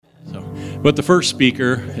But the first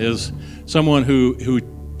speaker is someone who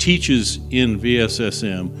teaches in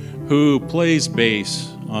VSSM, who plays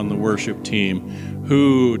bass on the worship team,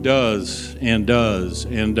 who does and does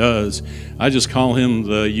and does. I just call him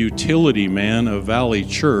the utility man of Valley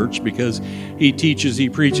Church because he teaches, he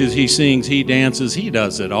preaches, he sings, he dances, he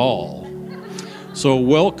does it all. So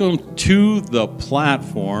welcome to the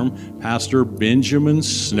platform, Pastor Benjamin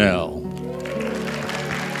Snell.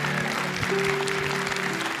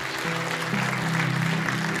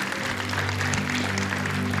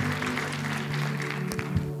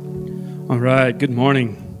 All right, good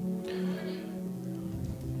morning.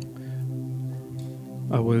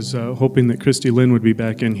 I was hoping that Christy Lynn would be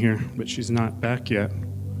back in here, but she's not back yet.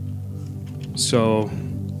 So,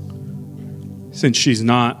 since she's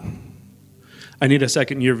not, I need a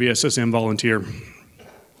second-year VSSM volunteer.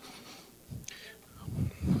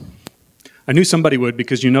 I knew somebody would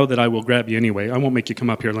because you know that I will grab you anyway. I won't make you come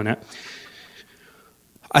up here, Lynette.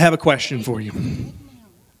 I have a question for you.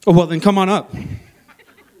 Oh, well, then come on up.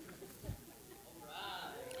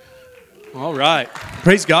 All right.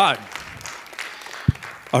 Praise God.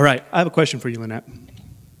 All right. I have a question for you, Lynette.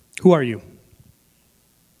 Who are you?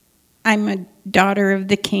 I'm a daughter of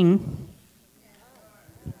the King.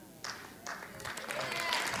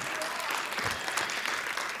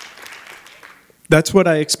 That's what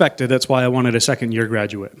I expected. That's why I wanted a second-year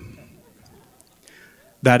graduate.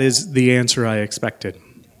 That is the answer I expected.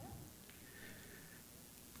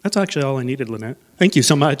 That's actually all I needed, Lynette. Thank you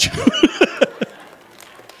so much.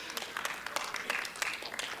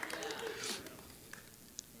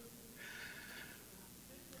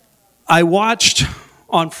 I watched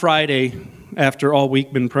on Friday, after all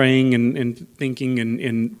week been praying and thinking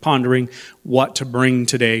and pondering what to bring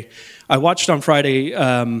today, I watched on Friday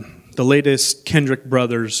the latest Kendrick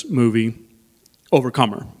Brothers movie,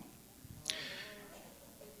 Overcomer.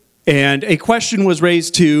 And a question was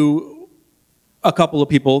raised to a couple of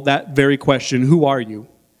people, that very question, who are you?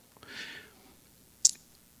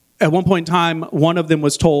 At one point in time, one of them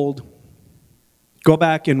was told, go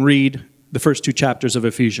back and read the first 2 chapters of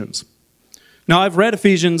Ephesians. Now, I've read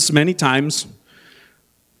Ephesians many times,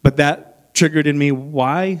 but that triggered in me,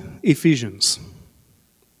 why Ephesians?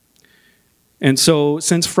 And so,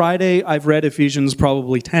 since Friday, I've read Ephesians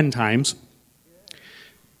probably 10 times,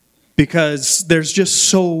 because there's just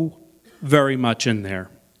so very much in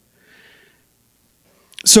there.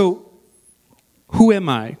 So, who am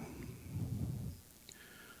I?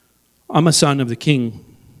 I'm a son of the King.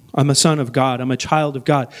 I'm a son of God. I'm a child of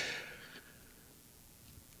God.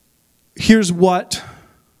 Here's what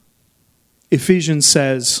Ephesians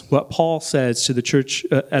says, what Paul says to the church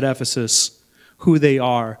at Ephesus, who they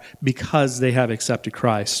are because they have accepted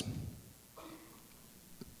Christ.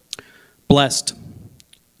 Blessed,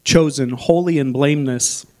 chosen, holy and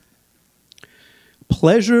blameless,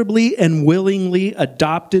 pleasurably and willingly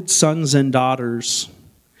adopted sons and daughters,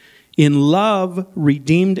 in love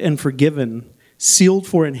redeemed and forgiven, sealed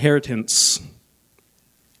for inheritance,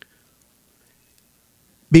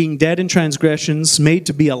 being dead in transgressions, made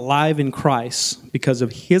to be alive in Christ because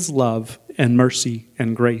of his love and mercy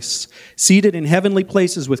and grace, seated in heavenly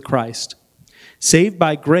places with Christ, saved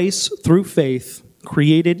by grace through faith,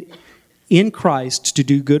 created in Christ to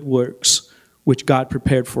do good works, which God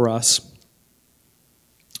prepared for us.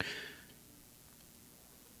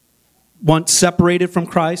 Once separated from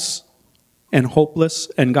Christ and hopeless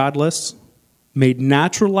and godless, made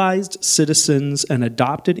naturalized citizens and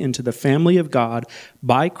adopted into the family of God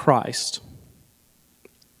by Christ,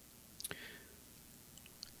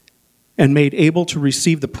 and made able to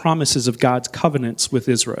receive the promises of God's covenants with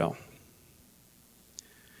Israel.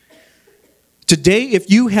 Today, if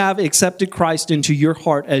you have accepted Christ into your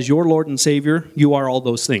heart as your Lord and Savior, you are all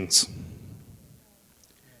those things.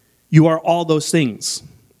 You are all those things.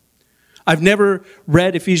 I've never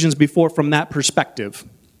read Ephesians before from that perspective.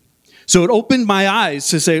 So it opened my eyes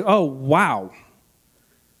to say, oh, wow.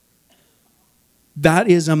 That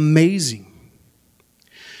is amazing.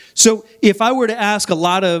 So if I were to ask a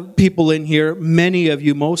lot of people in here, many of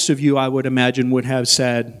you, most of you, I would imagine, would have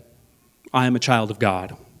said, I am a child of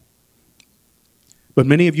God. But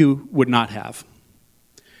many of you would not have.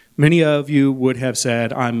 Many of you would have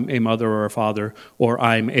said, I'm a mother or a father, or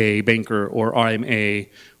I'm a banker, or I'm a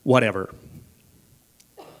whatever.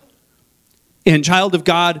 And child of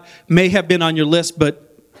God may have been on your list,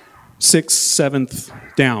 but 6th,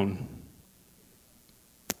 7th down.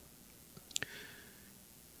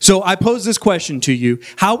 So I pose this question to you.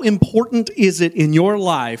 How important is it in your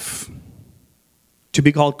life to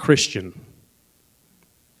be called Christian?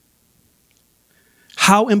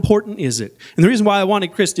 How important is it? And the reason why I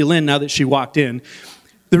wanted Christy Lynn, now that she walked in,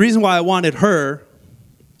 The reason why I wanted her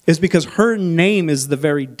is because her name is the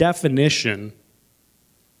very definition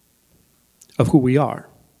of who we are.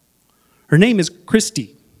 Her name is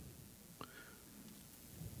Christy.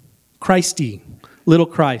 Christy, little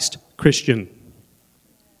Christ, Christian.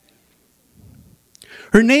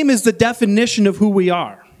 Her name is the definition of who we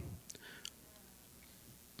are.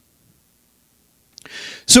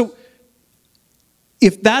 So,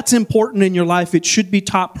 if that's important in your life, it should be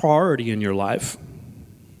top priority in your life.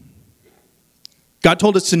 God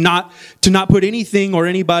told us to not put anything or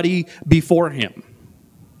anybody before Him.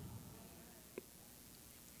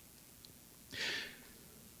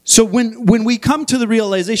 So when we come to the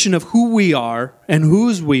realization of who we are and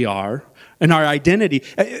whose we are and our identity,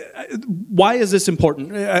 why is this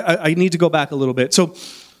important? I need to go back a little bit. So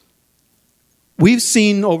we've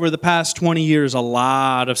seen over the past 20 years a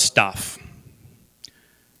lot of stuff.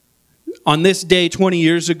 On this day, 20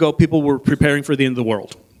 years ago, people were preparing for the end of the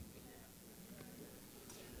world.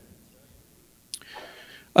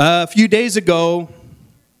 A few days ago,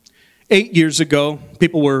 8 years ago,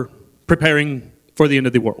 people were preparing for the end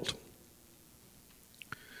of the world.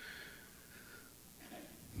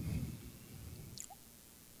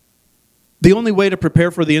 The only way to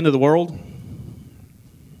prepare for the end of the world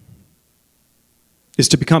is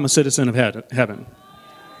to become a citizen of heaven.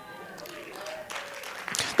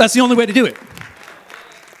 That's the only way to do it.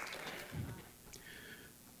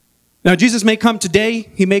 Now, Jesus may come today,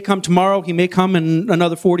 He may come tomorrow, He may come in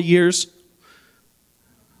another 40 years.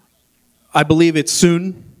 I believe it's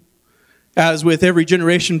soon. As with every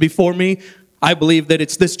generation before me, I believe that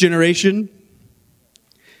it's this generation.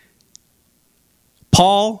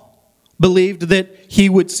 Paul believed that he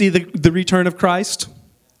would see the return of Christ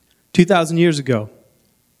 2,000 years ago.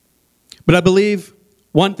 But I believe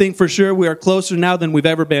one thing for sure, we are closer now than we've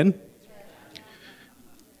ever been.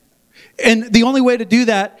 And the only way to do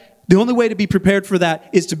that, the only way to be prepared for that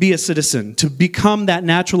is to be a citizen, to become that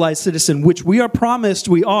naturalized citizen, which we are promised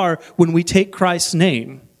we are when we take Christ's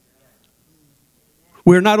name.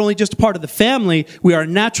 We are not only just a part of the family, we are a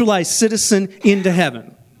naturalized citizen into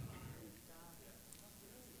heaven.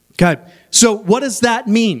 Okay, so what does that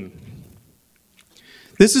mean?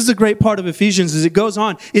 This is a great part of Ephesians as it goes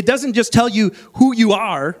on. It doesn't just tell you who you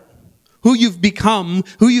are, who you've become,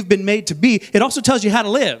 who you've been made to be. It also tells you how to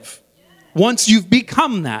live once you've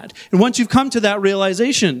become that and once you've come to that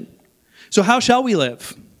realization. So how shall we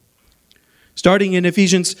live? Starting in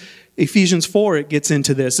Ephesians 4, it gets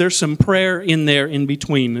into this. There's some prayer in there in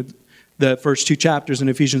between the first two chapters in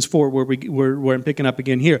Ephesians 4 where I'm picking up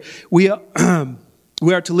again here. We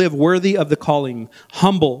are to live worthy of the calling,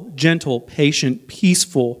 humble, gentle, patient,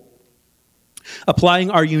 peaceful, applying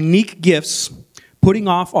our unique gifts, putting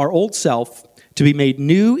off our old self to be made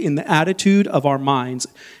new in the attitude of our minds,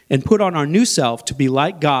 and put on our new self to be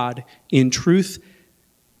like God in truth,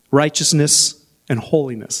 righteousness, and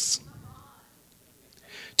holiness.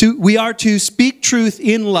 We are to speak truth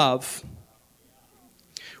in love.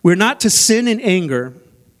 We're not to sin in anger.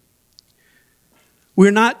 We're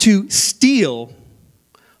not to steal,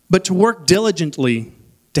 but to work diligently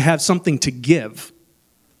to have something to give.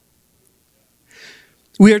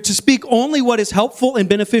 We are to speak only what is helpful and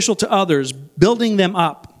beneficial to others, building them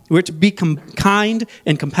up. We're to be kind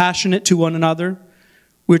and compassionate to one another.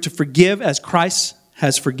 We're to forgive as Christ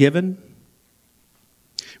has forgiven.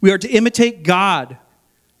 We are to imitate God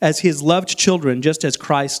as His loved children, just as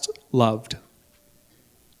Christ loved.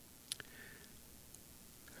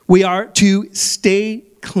 We are to stay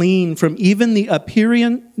clean from even the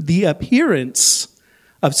appearance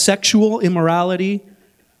of sexual immorality,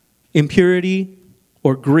 impurity,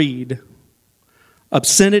 or greed,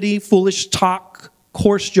 obscenity, foolish talk,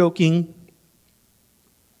 coarse joking.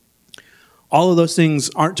 All of those things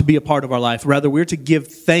aren't to be a part of our life. Rather, we're to give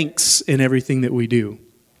thanks in everything that we do.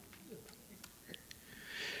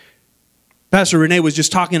 Pastor Renee was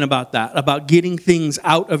just talking about that, about getting things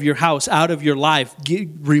out of your house, out of your life,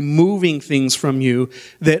 removing things from you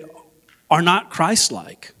that are not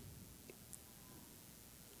Christ-like.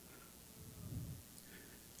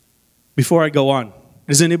 Before I go on,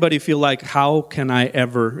 does anybody feel like, how can I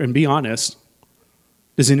ever, and be honest,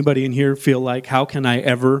 does anybody in here feel like, how can I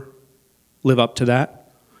ever live up to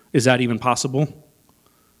that? Is that even possible?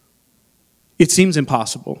 It seems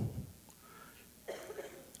impossible.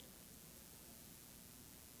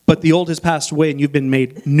 But the old has passed away and you've been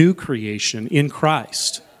made new creation in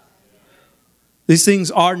Christ. These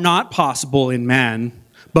things are not possible in man,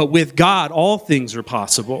 but with God all things are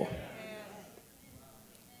possible.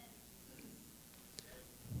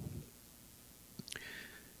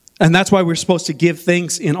 And that's why we're supposed to give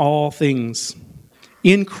thanks in all things.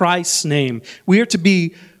 in Christ's name. We are to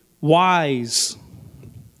be wise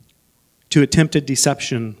to attempted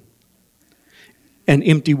deception and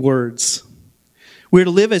empty words. We're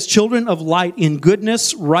to live as children of light in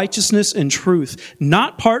goodness, righteousness, and truth,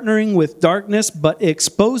 not partnering with darkness, but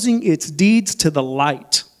exposing its deeds to the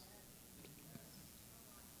light.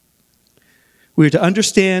 We're to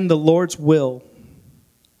understand the Lord's will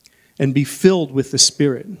and be filled with the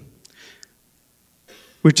Spirit.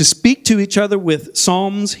 We're to speak to each other with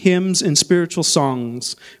psalms, hymns, and spiritual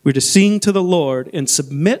songs. We're to sing to the Lord and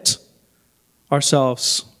submit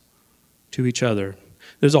ourselves to each other.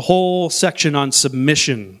 There's a whole section on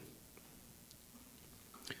submission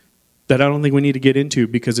that I don't think we need to get into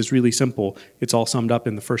because it's really simple. It's all summed up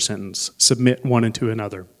in the first sentence. Submit one unto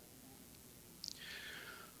another.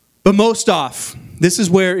 But most off, this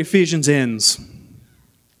is where Ephesians ends.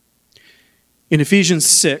 In Ephesians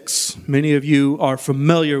 6, many of you are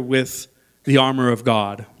familiar with the armor of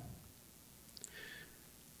God.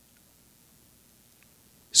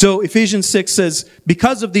 So Ephesians 6 says,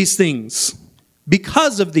 because of these things,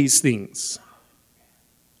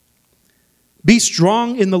 be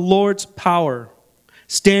strong in the Lord's power,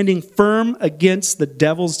 standing firm against the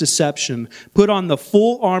devil's deception. Put on the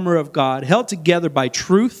full armor of God, held together by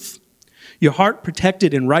truth, your heart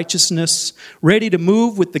protected in righteousness, ready to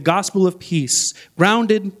move with the gospel of peace,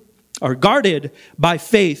 guarded by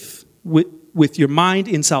faith with your mind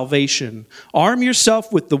in salvation. Arm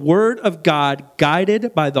yourself with the word of God,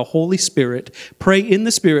 guided by the Holy Spirit. Pray in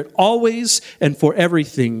the Spirit always and for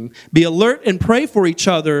everything. Be alert and pray for each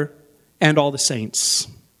other and all the saints.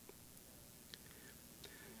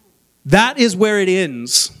 That is where it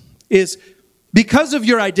ends, is because of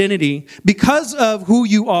your identity, because of who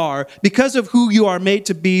you are made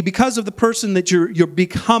to be, because of the person that you're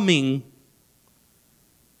becoming,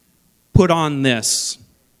 put on this.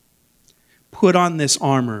 Put on this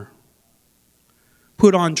armor.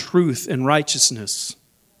 Put on truth and righteousness.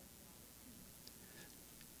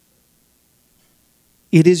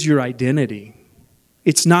 It is your identity.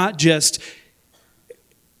 It's not just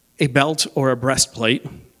a belt or a breastplate.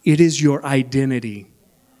 It is your identity.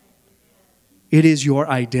 It is your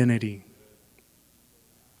identity.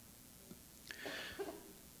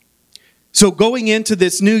 So going into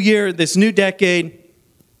this new year, this new decade,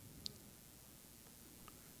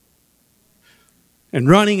 and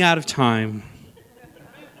running out of time,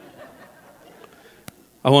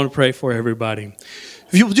 I want to pray for everybody.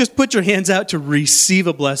 If you'll just put your hands out to receive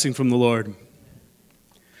a blessing from the Lord.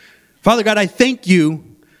 Father God, I thank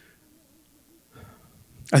you.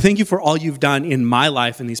 I thank you for all you've done in my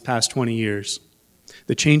life in these past 20 years.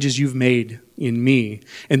 The changes you've made in me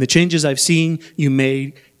and the changes I've seen you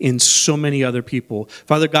made in so many other people.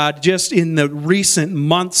 Father God, just in the recent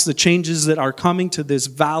months, the changes that are coming to this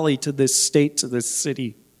valley, to this state, to this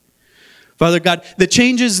city. Father God, the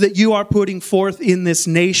changes that you are putting forth in this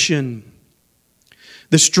nation,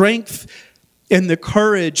 the strength and the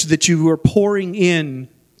courage that you are pouring in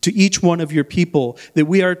to each one of your people, that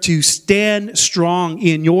we are to stand strong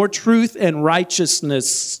in your truth and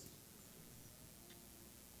righteousness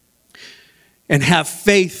and have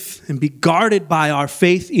faith and be guarded by our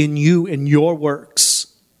faith in you and your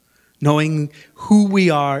works, knowing who we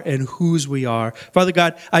are and whose we are. Father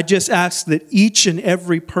God, I just ask that each and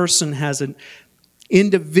every person has an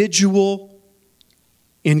individual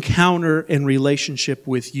encounter and relationship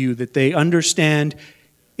with you, that they understand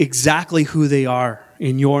exactly who they are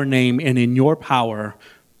in your name and in your power,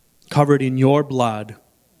 covered in your blood,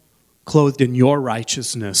 clothed in your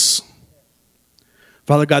righteousness.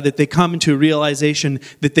 Father God, that they come into a realization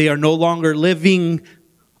that they are no longer living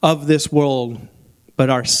of this world, but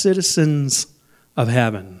are citizens of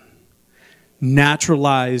heaven,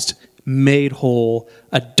 naturalized, made whole,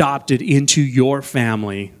 adopted into your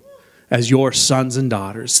family as your sons and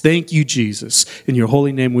daughters. Thank you, Jesus. In your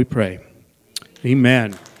holy name we pray.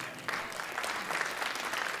 Amen.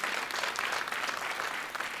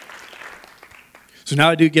 So now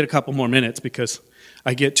I do get a couple more minutes because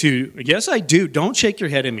I get to, yes I do, don't shake your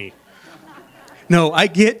head at me. No, I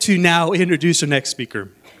get to now introduce our next speaker.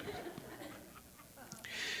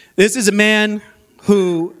 This is a man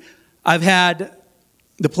who I've had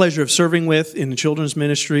the pleasure of serving with in the children's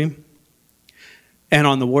ministry and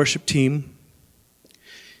on the worship team.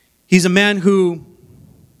 He's a man who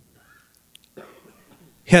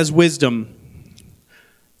has wisdom.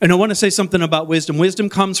 And I want to say something about wisdom. Wisdom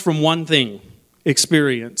comes from one thing: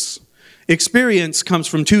 experience. Experience comes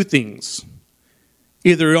from two things: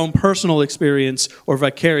 either your own personal experience or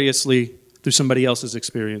vicariously through somebody else's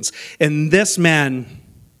experience. And this man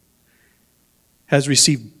has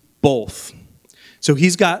received both. So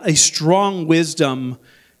he's got a strong wisdom,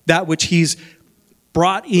 that which he's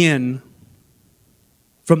brought in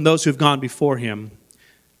from those who have gone before him,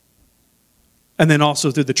 and then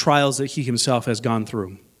also through the trials that he himself has gone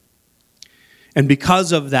through. And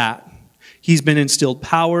because of that, he's been instilled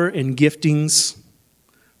power and giftings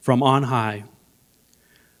from on high.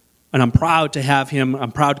 And I'm proud to have him,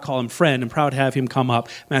 I'm proud to call him friend, I'm proud to have him come up.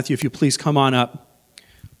 Matthew, if you please come on up.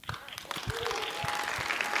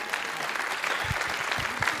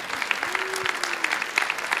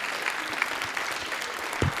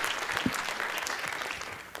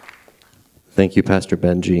 Thank you, Pastor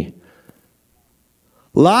Benji.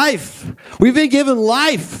 Life. We've been given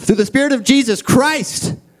life through the Spirit of Jesus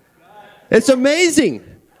Christ. It's amazing.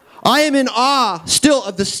 I am in awe still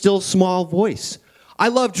of the still small voice. I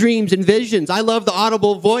love dreams and visions. I love the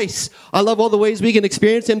audible voice. I love all the ways we can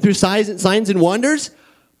experience him through signs and wonders.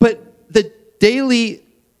 But the daily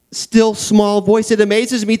still small voice, it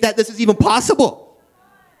amazes me that this is even possible.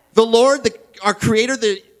 The Lord, our Creator,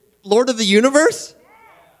 the Lord of the universe,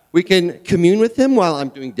 we can commune with him while I'm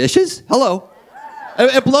doing dishes. Hello.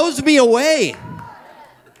 It blows me away. And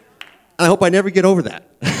I hope I never get over that.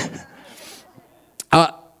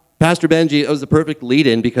 Pastor Benji, it was the perfect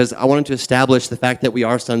lead-in because I wanted to establish the fact that we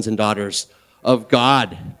are sons and daughters of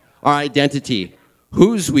God, our identity,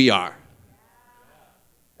 whose we are.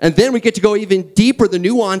 And then we get to go even deeper, the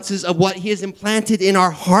nuances of what he has implanted in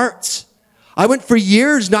our hearts. I went for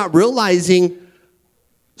years not realizing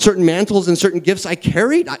certain mantles and certain gifts I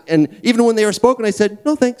carried. And even when they were spoken, I said,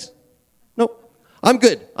 no, thanks. Nope. I'm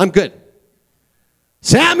good.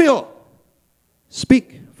 Samuel,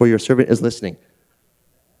 speak, for your servant is listening.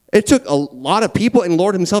 It took a lot of people and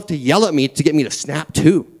Lord himself to yell at me to get me to snap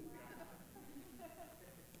to.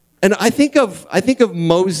 And I think of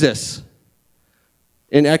Moses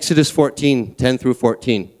in Exodus 14, 10 through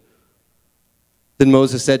 14. Then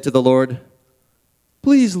Moses said to the Lord,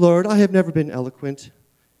 please, Lord, I have never been eloquent,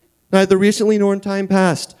 neither recently nor in time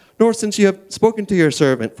past, nor since you have spoken to your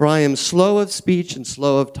servant, for I am slow of speech and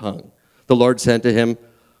slow of tongue. The Lord said to him,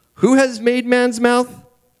 who has made man's mouth?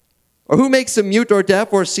 Or who makes him mute or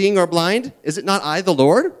deaf or seeing or blind? Is it not I, the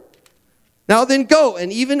Lord? Now then go,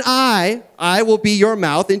 and even I will be your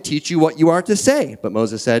mouth and teach you what you are to say. But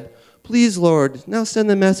Moses said, please, Lord, now send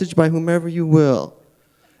the message by whomever you will.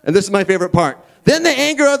 And this is my favorite part. Then the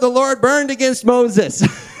anger of the Lord burned against Moses.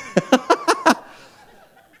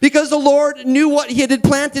 Because the Lord knew what he had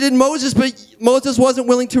planted in Moses, but Moses wasn't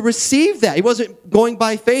willing to receive that. He wasn't going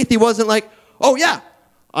by faith. He wasn't like, oh yeah,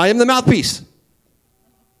 I am the mouthpiece.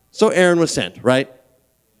 So Aaron was sent, right?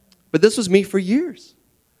 But this was me for years.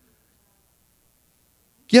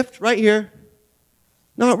 Gift right here,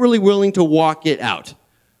 not really willing to walk it out.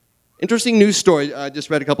 Interesting news story I just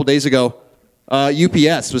read a couple days ago.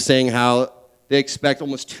 UPS was saying how they expect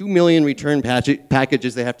almost 2 million return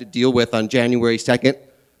packages they have to deal with on January 2nd,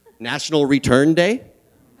 National Return Day.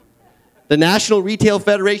 The National Retail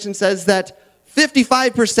Federation says that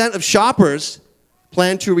 55% of shoppers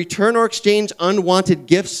plan to return or exchange unwanted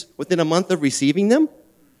gifts within a month of receiving them.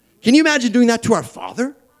 Can you imagine doing that to our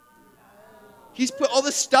Father? He's put all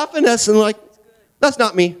this stuff in us and like, that's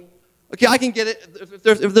not me. Okay, I can get it.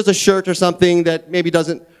 If there's a shirt or something that maybe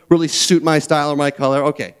doesn't really suit my style or my color,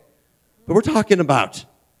 okay. But we're talking about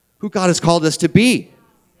who God has called us to be.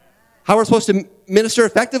 How we're supposed to minister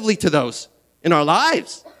effectively to those in our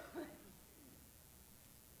lives.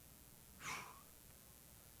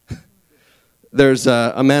 There's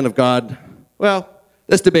a man of God, well,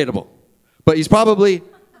 that's debatable. But he's probably,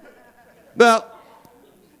 well,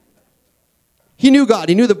 he knew God.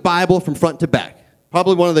 He knew the Bible from front to back.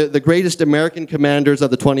 Probably one of the greatest American commanders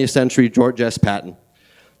of the 20th century, George S. Patton.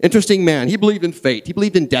 Interesting man. He believed in fate. He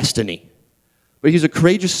believed in destiny. But he's a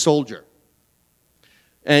courageous soldier.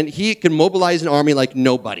 And he can mobilize an army like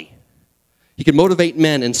nobody. He could motivate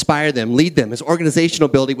men, inspire them, lead them. His organizational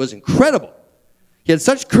ability was incredible. He had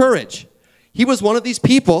such courage. He was one of these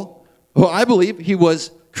people who I believe he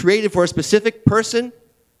was created for a specific person,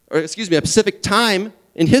 or a specific time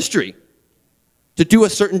in history to do a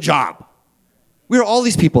certain job. We are all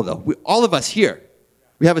these people, though. All of us here.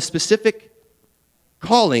 We have a specific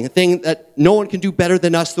calling, a thing that no one can do better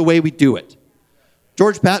than us the way we do it.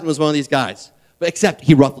 George Patton was one of these guys, but except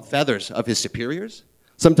he ruffled feathers of his superiors.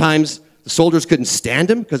 Sometimes the soldiers couldn't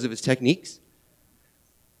stand him because of his techniques.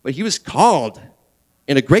 But he was called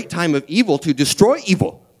in a great time of evil to destroy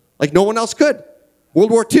evil like no one else could.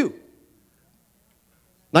 World War II.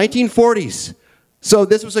 1940s. So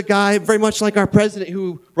this was a guy very much like our president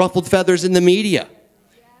who ruffled feathers in the media.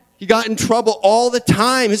 He got in trouble all the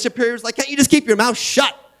time. His superior was like, can't you just keep your mouth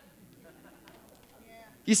shut?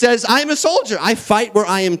 He says, I am a soldier. I fight where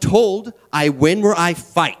I am told. I win where I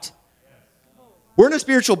fight. We're in a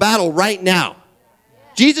spiritual battle right now.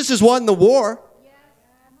 Jesus has won the war,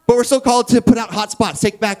 but we're still called to put out hot spots,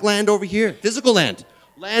 take back land over here, physical land,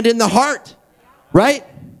 land in the heart, right?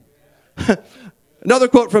 Another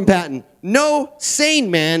quote from Patton. No sane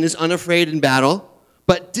man is unafraid in battle,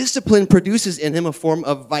 but discipline produces in him a form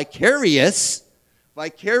of vicarious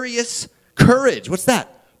courage. What's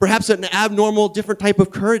that? Perhaps an abnormal, different type of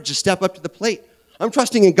courage to step up to the plate. I'm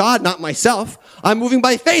trusting in God, not myself. I'm moving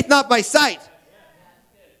by faith, not by sight.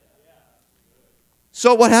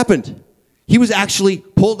 So what happened? He was actually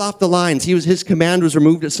pulled off the lines. His command was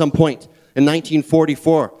removed at some point in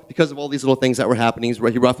 1944 because of all these little things that were happening.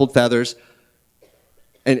 He ruffled feathers.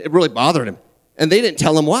 And it really bothered him. And they didn't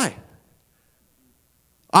tell him why.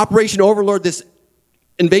 Operation Overlord, this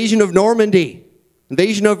invasion of Normandy,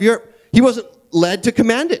 invasion of Europe, he wasn't led to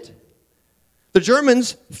command it. The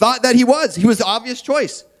Germans thought that he was. He was the obvious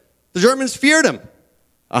choice. The Germans feared him.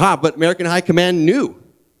 But American High Command knew.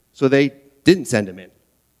 So they didn't send him in.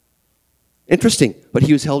 Interesting. But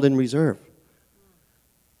he was held in reserve.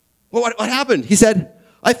 Well, what happened? He said,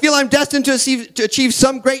 I feel I'm destined to achieve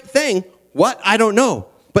some great thing. What? I don't know.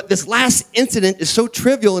 But this last incident is so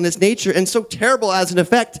trivial in its nature and so terrible as an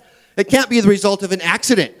effect, it can't be the result of an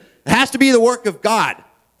accident. It has to be the work of God.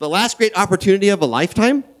 The last great opportunity of a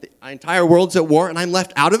lifetime, the entire world's at war, and I'm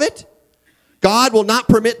left out of it? God will not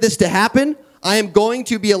permit this to happen. I am going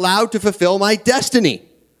to be allowed to fulfill my destiny.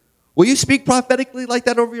 Will you speak prophetically like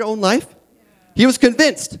that over your own life? He was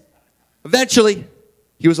convinced. Eventually,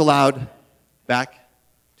 he was allowed back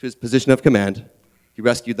to his position of command. He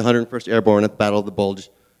rescued the 101st Airborne at the Battle of the Bulge.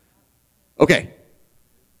 Okay.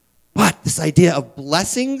 But this idea of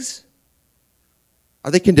blessings, are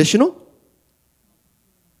they conditional?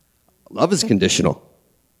 Love is conditional.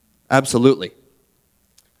 Absolutely.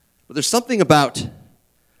 But there's something about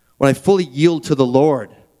when I fully yield to the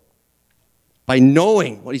Lord by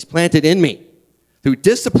knowing what he's planted in me through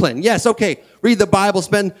discipline. Yes, okay, read the Bible,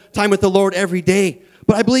 spend time with the Lord every day.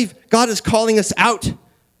 But I believe God is calling us out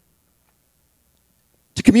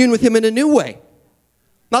to commune with him in a new way.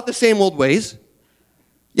 Not the same old ways.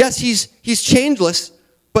 Yes, he's changeless,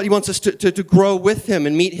 but he wants us to grow with him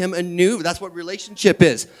and meet him anew. That's what relationship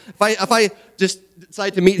is. If I just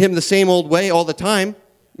decide to meet him the same old way all the time,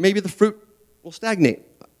 maybe the fruit will stagnate.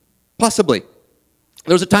 Possibly.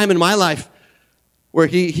 There was a time in my life where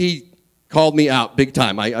he called me out big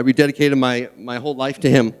time. I rededicated my whole life to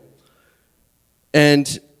him.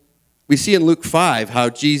 And we see in Luke 5 how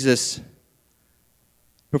Jesus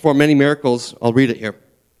performed many miracles. I'll read it here.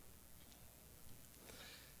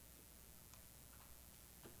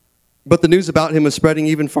 But the news about him was spreading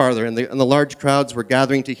even farther, and the large crowds were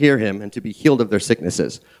gathering to hear him and to be healed of their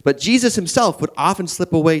sicknesses. But Jesus himself would often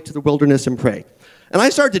slip away to the wilderness and pray. And I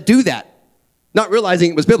started to do that, not realizing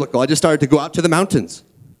it was biblical. I just started to go out to the mountains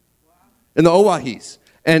in the Owahis,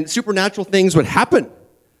 and supernatural things would happen.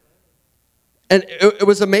 And it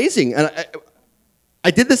was amazing. And I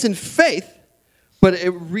did this in faith, but it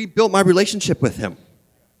rebuilt my relationship with him.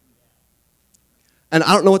 And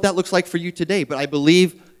I don't know what that looks like for you today, but I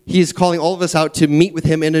believe he's calling all of us out to meet with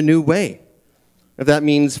him in a new way. If that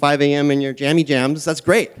means 5 a.m. in your jammy jams, that's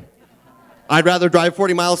great. I'd rather drive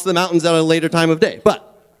 40 miles to the mountains at a later time of day, but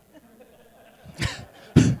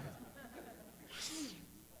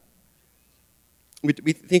we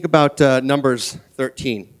think about Numbers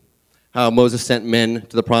 13, how Moses sent men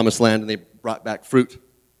to the promised land and they brought back fruit.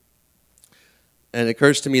 And it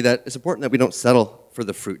occurs to me that it's important that we don't settle for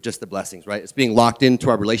the fruit, just the blessings, right? It's being locked into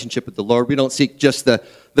our relationship with the Lord. We don't seek just the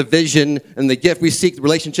vision and the gift. We seek the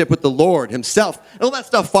relationship with the Lord himself. And all that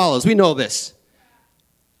stuff follows. We know this.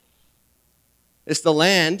 It's the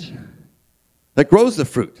land that grows the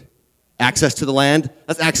fruit. Access to the land,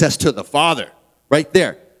 that's access to the Father, right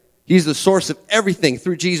there. He's the source of everything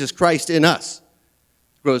through Jesus Christ in us.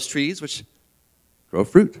 Grows trees, which grow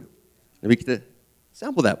fruit. And we get to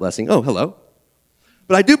sample that blessing. Oh, hello.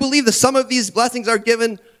 But I do believe that some of these blessings are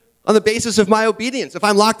given on the basis of my obedience. If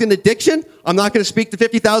I'm locked in addiction, I'm not going to speak to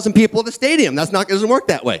 50,000 people at a stadium. It doesn't work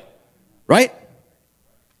that way, right?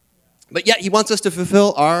 But yet he wants us to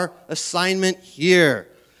fulfill our assignment here.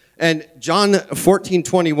 And John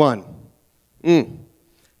 14:21,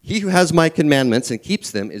 he who has my commandments and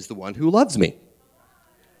keeps them is the one who loves me.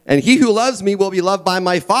 And he who loves me will be loved by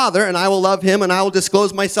my Father, and I will love him, and I will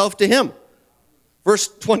disclose myself to him. Verse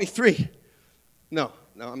 23. No,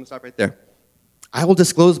 I'm going to stop right there. I will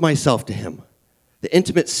disclose myself to him. The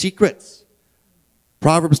intimate secrets.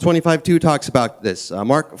 Proverbs 25:2 talks about this.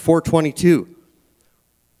 Mark 4:22.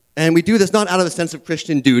 And we do this not out of a sense of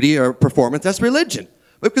Christian duty or performance. That's religion.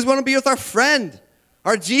 Because we want to be with our friend,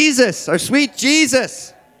 our Jesus, our sweet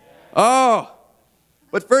Jesus. Oh,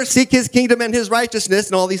 but first seek his kingdom and his righteousness,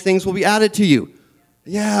 and all these things will be added to you.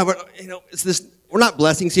 Yeah, but we're not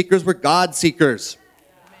blessing seekers, we're God seekers.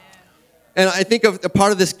 And I think of a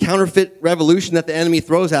part of this counterfeit revolution that the enemy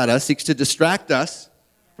throws at us, seeks to distract us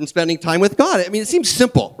from spending time with God. I mean, it seems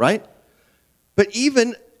simple, right? But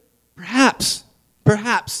even, perhaps,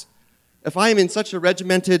 if I am in such a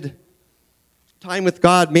regimented time with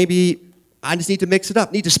God, maybe I just need to mix it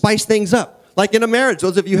up, need to spice things up. Like in a marriage,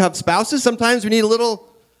 those of you who have spouses, sometimes we need a little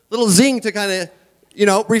zing to kind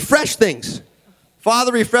of, refresh things.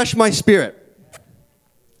 Father, refresh my spirit.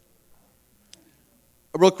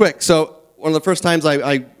 Real quick, so one of the first times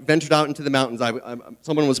I ventured out into the mountains,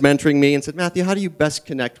 someone was mentoring me and said, Matthew, how do you best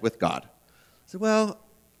connect with God? I said, well,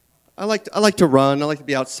 I like to run, I like to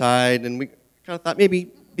be outside, and we kind of thought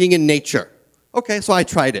maybe being in nature. Okay, so I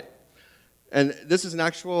tried it. And this is an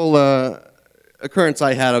actual occurrence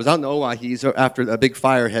I had. I was out in the Owahis after a big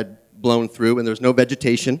fire had blown through, and there was no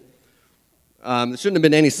vegetation. There shouldn't have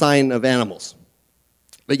been any sign of animals.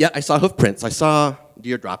 But yet I saw hoof prints. I saw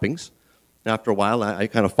deer droppings. And after a while, I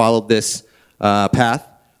kind of followed this path.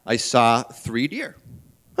 I saw 3 deer.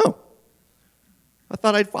 Oh. I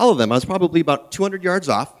thought I'd follow them. I was probably about 200 yards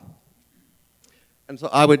off. And so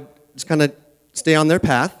I would just kind of stay on their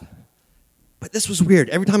path. But this was weird.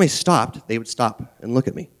 Every time I stopped, they would stop and look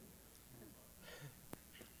at me.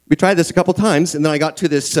 We tried this a couple times, and then I got to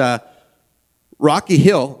this rocky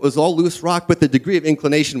hill. It was all loose rock, but the degree of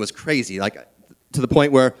inclination was crazy, like to the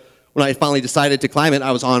point where when I finally decided to climb it,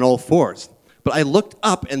 I was on all fours. But I looked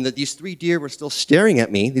up, and these 3 deer were still staring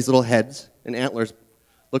at me, these little heads and antlers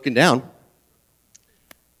looking down.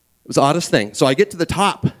 It was the oddest thing. So I get to the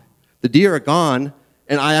top. The deer are gone,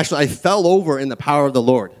 and I fell over in the power of the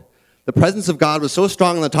Lord. The presence of God was so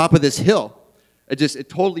strong on the top of this hill, it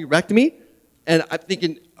totally wrecked me. And I'm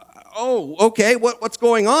thinking, oh, okay, what's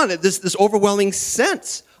going on? This overwhelming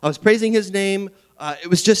sense. I was praising his name. It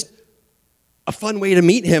was just a fun way to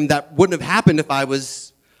meet him that wouldn't have happened if I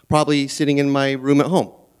was probably sitting in my room at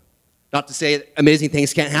home. Not to say amazing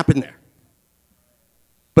things can't happen there.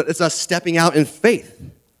 But it's us stepping out in faith.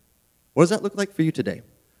 What does that look like for you today?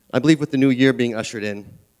 I believe with the new year being ushered in,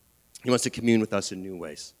 he wants to commune with us in new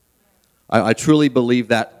ways. I truly believe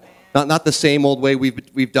that. Not the same old way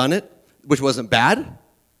we've done it, which wasn't bad.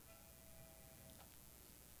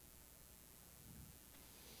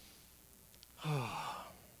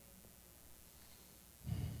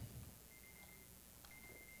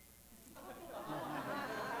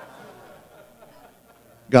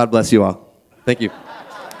 God bless you all. Thank you.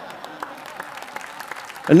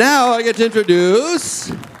 And now I get to introduce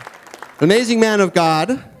the amazing man of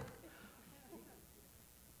God,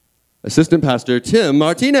 Assistant Pastor Tim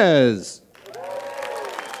Martinez.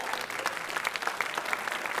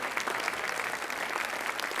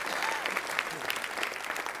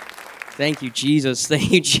 Thank you, Jesus. Thank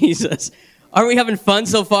you, Jesus. Aren't we having fun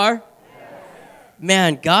so far?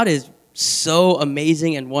 Man, God is so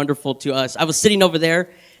amazing and wonderful to us. I was sitting over there,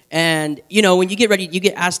 and, when you get ready, you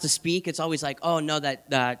get asked to speak, it's always like, oh, no, that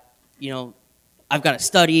I've got to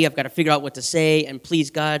study, I've got to figure out what to say, and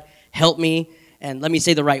please, God, help me, and let me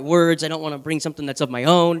say the right words. I don't want to bring something that's of my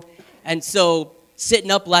own. And so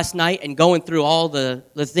sitting up last night and going through all the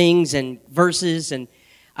things and verses, and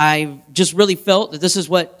I just really felt that this is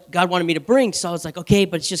what God wanted me to bring. So I was like, okay,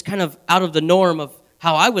 but it's just kind of out of the norm of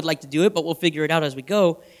how I would like to do it, but we'll figure it out as we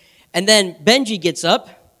go. And then Benji gets up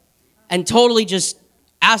and totally just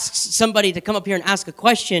asks somebody to come up here and ask a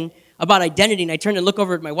question about identity. And I turned and looked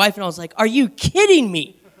over at my wife, and I was like, are you kidding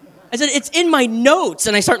me? I said, it's in my notes.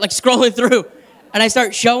 And I start scrolling through, and I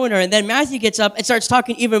start showing her. And then Matthew gets up and starts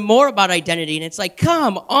talking even more about identity. And it's like,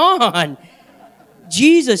 come on.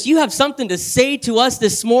 Jesus, you have something to say to us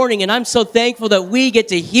this morning, and I'm so thankful that we get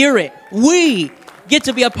to hear it. We get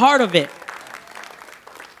to be a part of it.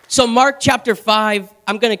 So Mark chapter 5,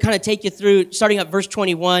 I'm going to kind of take you through, starting at verse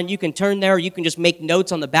 21. You can turn there, or you can just make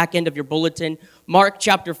notes on the back end of your bulletin. Mark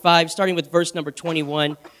chapter 5, starting with verse number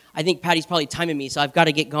 21. I think Patty's probably timing me, so I've got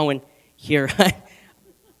to get going here.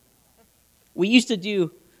 We used to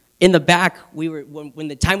do, in the back, when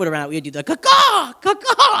the time would run out, we would do the caw-caw,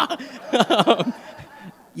 caw-caw.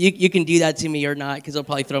 You can do that to me or not, because it'll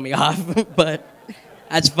probably throw me off, but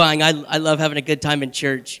that's fine. I love having a good time in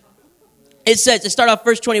church. It says, to start off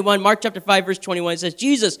verse 21, Mark chapter 5, verse 21, it says,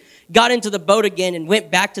 Jesus got into the boat again and went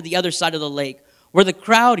back to the other side of the lake, where the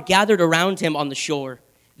crowd gathered around him on the shore.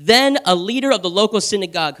 Then a leader of the local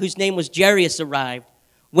synagogue, whose name was Jairus, arrived.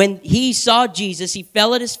 When he saw Jesus, he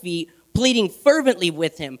fell at his feet, pleading fervently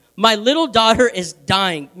with him. My little daughter is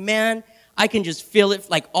dying. Man, I can just feel it,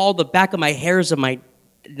 like all the back of my hairs of my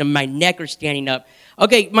neck are standing up.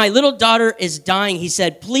 Okay, my little daughter is dying. He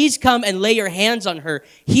said, please come and lay your hands on her.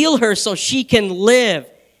 Heal her so she can live.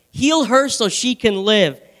 Heal her so she can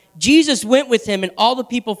live. Jesus went with him, and all the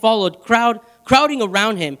people followed, crowding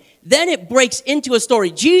around him. Then it breaks into a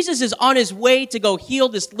story. Jesus is on his way to go heal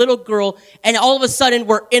this little girl, and all of a sudden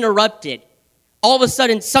we're interrupted. All of a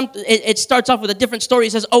sudden, it starts off with a different story.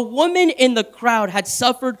 It says, a woman in the crowd had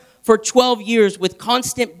suffered for 12 years with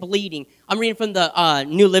constant bleeding. I'm reading from the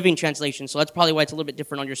New Living Translation, so that's probably why it's a little bit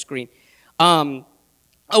different on your screen.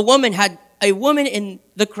 A woman in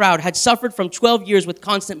the crowd had suffered from 12 years with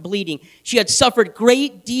constant bleeding. She had suffered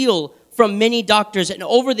great deal from many doctors, and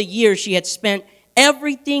over the years she had spent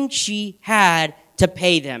everything she had to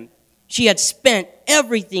pay them. She had spent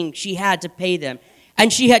everything she had to pay them,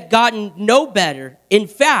 and she had gotten no better. In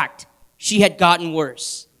fact, she had gotten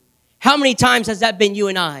worse. How many times has that been you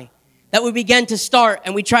and I? That we began to start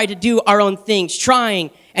and we try to do our own things, trying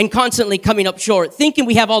and constantly coming up short, thinking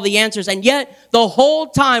we have all the answers, and yet the whole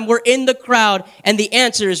time we're in the crowd and the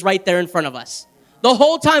answer is right there in front of us. The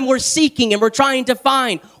whole time we're seeking and we're trying to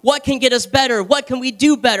find what can get us better, what can we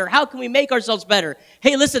do better, how can we make ourselves better.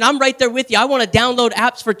 Hey, listen, I'm right there with you. I want to download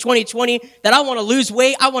apps for 2020 that I want to lose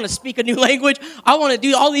weight, I want to speak a new language, I want to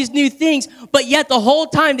do all these new things, but yet the whole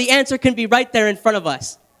time the answer can be right there in front of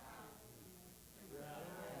us.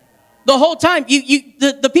 The whole time,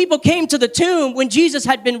 the people came to the tomb when Jesus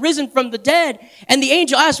had been risen from the dead, and the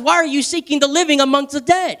angel asked, why are you seeking the living amongst the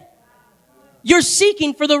dead? You're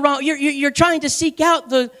seeking for the wrong, you're trying to seek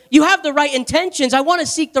out you have the right intentions. I want to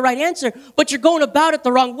seek the right answer, but you're going about it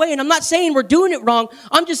the wrong way. And I'm not saying we're doing it wrong.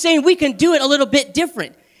 I'm just saying we can do it a little bit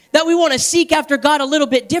different. That we want to seek after God a little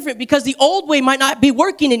bit different, because the old way might not be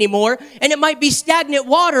working anymore, and it might be stagnant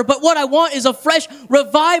water. But what I want is a fresh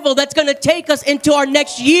revival that's going to take us into our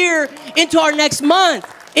next year, into our next month,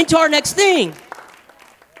 into our next thing.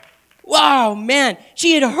 Wow, man.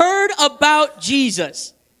 She had heard about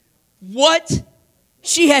Jesus. What?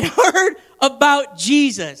 She had heard about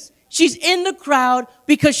Jesus. She's in the crowd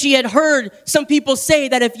because she had heard some people say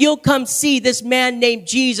that if you'll come see this man named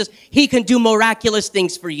Jesus, he can do miraculous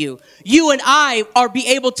things for you. You and I are be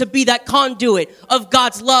able to be that conduit of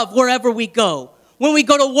God's love wherever we go. When we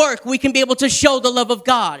go to work, we can be able to show the love of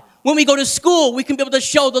God. When we go to school, we can be able to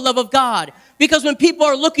show the love of God. Because when people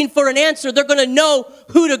are looking for an answer, they're going to know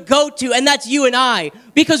who to go to, and that's you and I.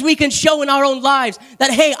 Because we can show in our own lives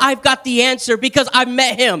that, hey, I've got the answer because I've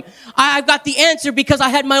met him. I've got the answer because I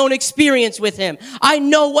had my own experience with him. I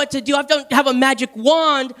know what to do. I don't have a magic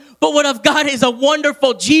wand, but what I've got is a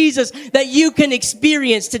wonderful Jesus that you can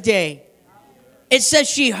experience today. It says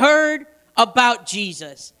she heard about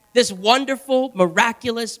Jesus, this wonderful,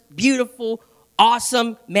 miraculous, beautiful,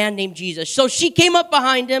 awesome man named Jesus. So she came up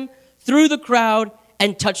behind him through the crowd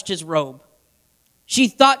and touched his robe. She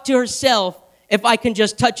thought to herself, if I can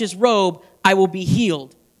just touch his robe, I will be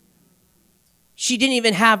healed. She didn't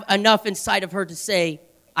even have enough inside of her to say,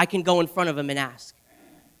 I can go in front of him and ask.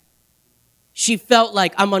 She felt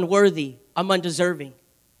like, I'm unworthy, I'm undeserving.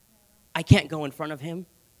 I can't go in front of him.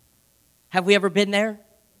 Have we ever been there?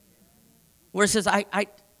 Where it says,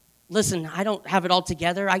 listen, I don't have it all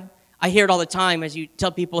together. I hear it all the time as you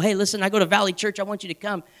tell people, hey, listen, I go to Valley Church. I want you to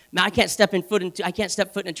come. Man, I can't step foot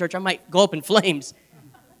in a church. I might go up in flames.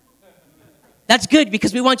 That's good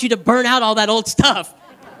because we want you to burn out all that old stuff.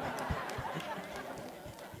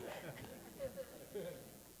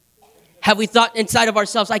 Have we thought inside of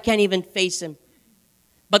ourselves, I can't even face him?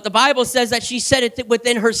 But the Bible says that she said it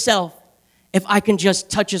within herself. If I can just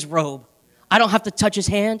touch his robe, I don't have to touch his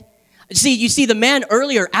hand. You see, the man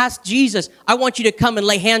earlier asked Jesus, I want you to come and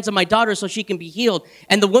lay hands on my daughter so she can be healed.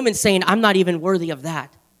 And the woman's saying, I'm not even worthy of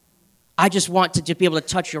that. I just want to be able to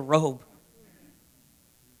touch your robe.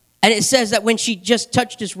 And it says that when she just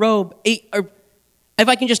touched his robe, or if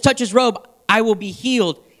I can just touch his robe, I will be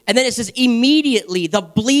healed. And then it says immediately the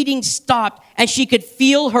bleeding stopped and she could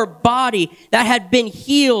feel her body that had been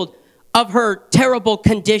healed of her terrible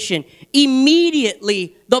condition.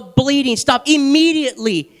 Immediately the bleeding stopped.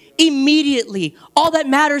 Immediately. All that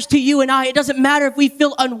matters to you and I, it doesn't matter if we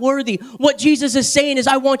feel unworthy. What Jesus is saying is,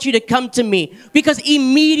 I want you to come to me, because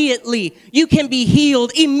immediately you can be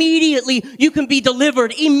healed. Immediately you can be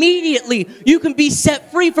delivered. Immediately you can be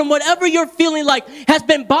set free from whatever you're feeling like has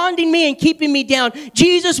been bonding me and keeping me down.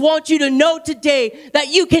 Jesus wants you to know today that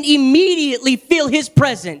you can immediately feel his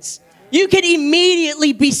presence. You can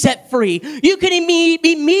immediately be set free. You can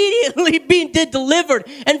immediately be delivered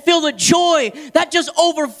and feel the joy that just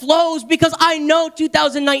overflows, because I know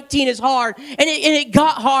 2019 is hard, and it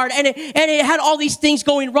got hard, and it had all these things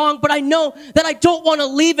going wrong, but I know that I don't want to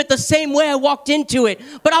leave it the same way I walked into it,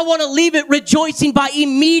 but I want to leave it rejoicing by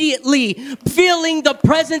immediately feeling the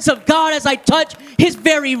presence of God as I touch his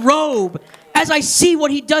very robe, as I see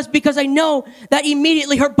what he does, because I know that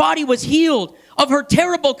immediately her body was healed of her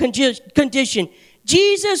terrible condition.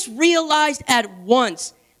 Jesus realized at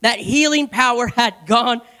once that healing power had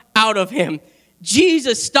gone out of him.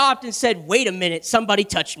 Jesus stopped and said, wait a minute, somebody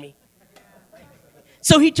touched me.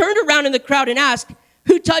 So he turned around in the crowd and asked,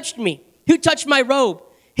 who touched me? Who touched my robe?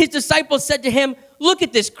 His disciples said to him, look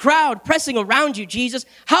at this crowd pressing around you, Jesus.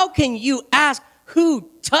 How can you ask who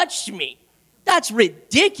touched me? That's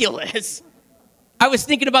ridiculous. I was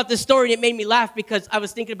thinking about this story, and it made me laugh, because I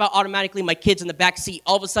was thinking about automatically my kids in the back seat.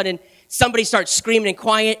 All of a sudden, somebody starts screaming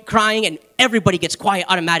and crying, and everybody gets quiet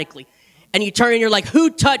automatically. And you turn and you're like,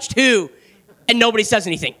 who touched who? And nobody says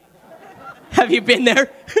anything. Have you been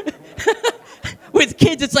there? With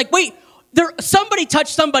kids, it's like, wait, somebody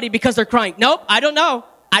touched somebody because they're crying. Nope, I don't know.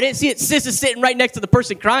 I didn't see it. Sis is sitting right next to the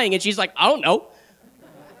person crying, and she's like, I don't know.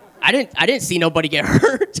 I didn't see nobody get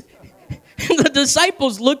hurt. The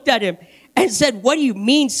disciples looked at him and said, what do you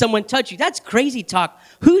mean someone touched you? That's crazy talk.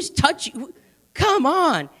 Who's touched you? Come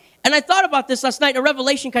on. And I thought about this last night, and a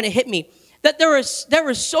revelation kind of hit me, that there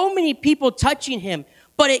were so many people touching him,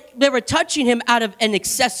 but they were touching him out of an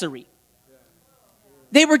accessory.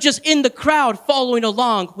 They were just in the crowd following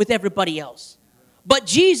along with everybody else. But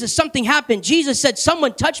Jesus, something happened. Jesus said,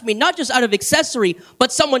 someone touched me, not just out of accessory,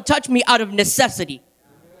 but someone touched me out of necessity.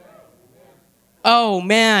 Oh,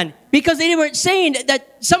 man. Because they weren't saying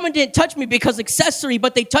that someone didn't touch me because accessory,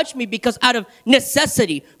 but they touched me because out of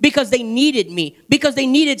necessity, because they needed me, because they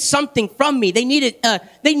needed something from me. They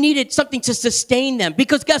needed something to sustain them.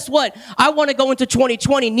 Because guess what? I want to go into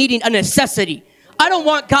 2020 needing a necessity. I don't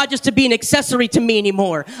want God just to be an accessory to me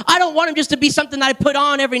anymore. I don't want him just to be something that I put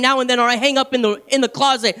on every now and then, or I hang up in the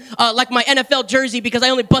closet like my NFL jersey because I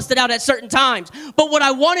only bust it out at certain times. But what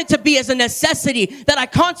I want it to be is a necessity that I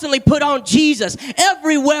constantly put on Jesus.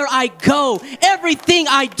 Everywhere I go, everything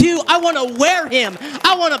I do, I want to wear him.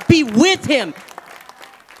 I want to be with him.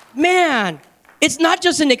 Man, it's not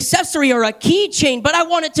just an accessory or a keychain, but I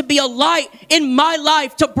want it to be a light in my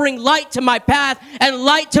life to bring light to my path and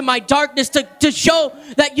light to my darkness, to show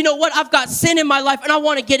that, you know what, I've got sin in my life and I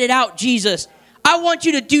want to get it out, Jesus. I want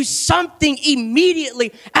you to do something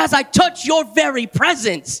immediately as I touch your very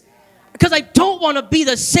presence. Because I don't want to be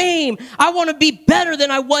the same. I want to be better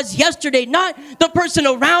than I was yesterday. Not the person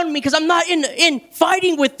around me, because I'm not in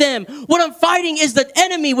fighting with them. What I'm fighting is the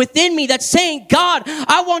enemy within me that's saying, God,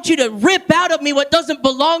 I want you to rip out of me what doesn't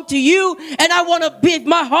belong to you. And I want to be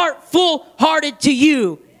my heart full-hearted to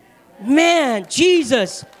you. Man,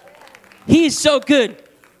 Jesus. He is so good.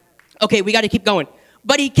 Okay, we got to keep going.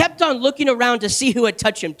 But he kept on looking around to see who had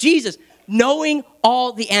touched him. Jesus, knowing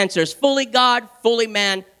all the answers. Fully God, fully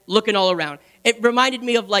man. Looking all around. It reminded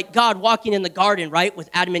me of like God walking in the garden, right? With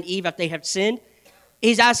Adam and Eve after they have sinned.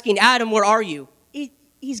 He's asking, Adam, where are you?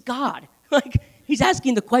 He's God. Like, he's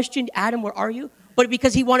asking the question, Adam, where are you? But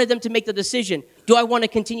because he wanted them to make the decision. Do I want to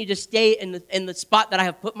continue to stay in the spot that I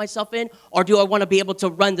have put myself in? Or do I want to be able to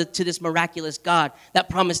run to this miraculous God that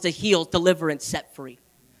promised to heal, deliver, and set free?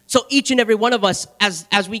 So each and every one of us,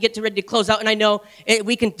 as we get ready to close out, and I know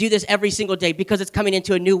we can do this every single day because it's coming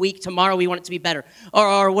into a new week. Tomorrow we want it to be better,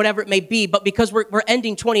 or whatever it may be. But because we're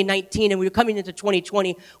ending 2019 and we're coming into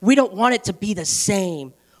 2020, we don't want it to be the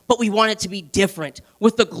same, but we want it to be different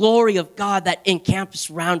with the glory of God that encamps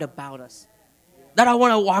round about us. That I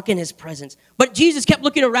want to walk in his presence. But Jesus kept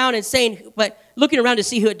looking around to see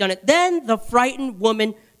who had done it. Then the frightened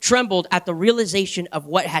woman trembled at the realization of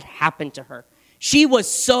what had happened to her. She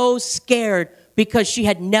was so scared because she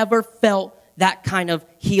had never felt that kind of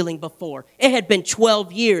healing before. It had been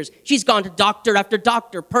 12 years. She's gone to doctor after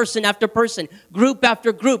doctor, person after person, group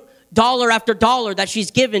after group, dollar after dollar that she's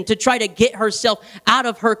given to try to get herself out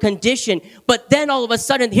of her condition. But then all of a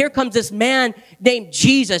sudden, here comes this man named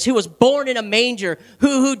Jesus, who was born in a manger,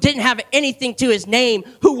 who didn't have anything to his name,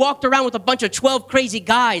 who walked around with a bunch of 12 crazy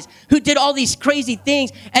guys, who did all these crazy things,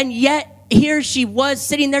 and yet here she was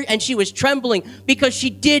sitting there and she was trembling because she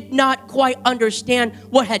did not quite understand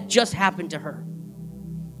what had just happened to her.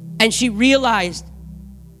 And she realized,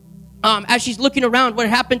 as she's looking around what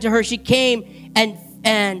happened to her, she came and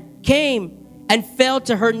fell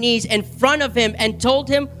to her knees in front of him and told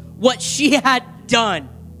him what she had done.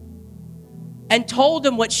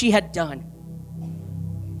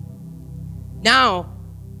 Now,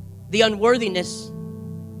 the unworthiness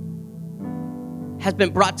has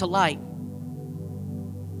been brought to light.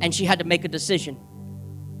 And she had to make a decision.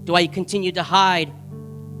 Do I continue to hide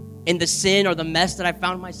in the sin or the mess that I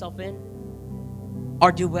found myself in?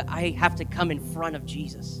 Or do I have to come in front of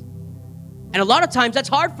Jesus? And a lot of times that's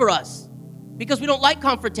hard for us because we don't like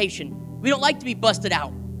confrontation. We don't like to be busted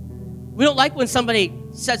out. We don't like when somebody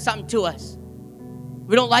says something to us.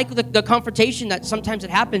 We don't like the confrontation that sometimes it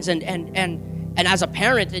happens. And as a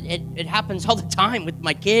parent, it happens all the time with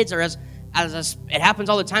my kids, or it happens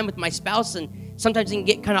all the time with my spouse. And sometimes it can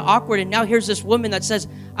get kind of awkward. And now here's this woman that says,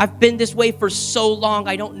 I've been this way for so long.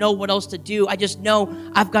 I don't know what else to do. I just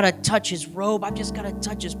know I've got to touch his robe. I've just got to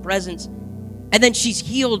touch his presence. And then she's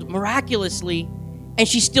healed miraculously. And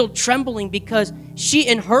she's still trembling because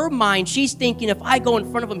in her mind, she's thinking, if I go in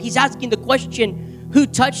front of him, he's asking the question, who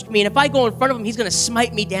touched me? And if I go in front of him, he's going to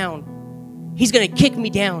smite me down. He's going to kick me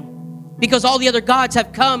down. Because all the other gods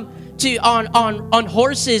have come on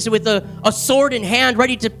horses with a sword in hand,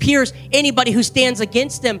 ready to pierce anybody who stands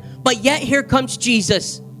against them. But yet here comes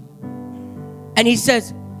Jesus. And he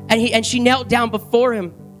says, and she knelt down before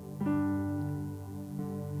him.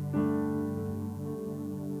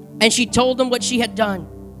 And she told him what she had done.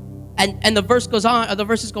 And the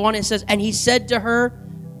verses go on, and it says, and he said to her,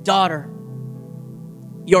 daughter,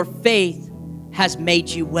 your faith has made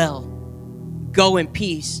you well. Go in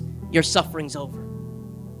peace. Your suffering's over.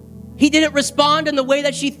 He didn't respond in the way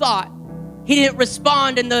that she thought. He didn't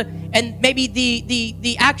respond in maybe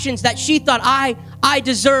the actions that she thought, I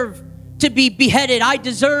deserve to be beheaded. I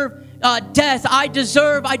deserve death. I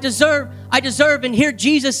deserve. And here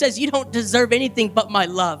Jesus says, you don't deserve anything but my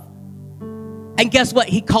love. And guess what?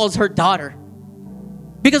 He calls her daughter.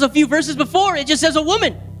 Because a few verses before, it just says a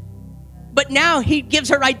woman. But now he gives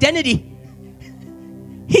her identity.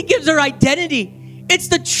 He gives her identity. It's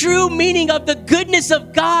the true meaning of the goodness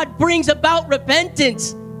of God brings about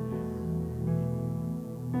repentance.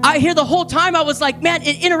 I hear the whole time I was like, man,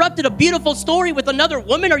 it interrupted a beautiful story with another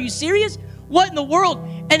woman. Are you serious? What in the world?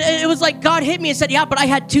 And it was like God hit me and said, yeah, but I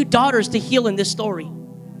had 2 daughters to heal in this story.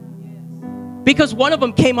 Because one of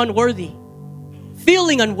them came unworthy,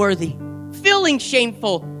 feeling unworthy, feeling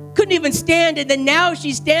shameful, couldn't even stand. And then now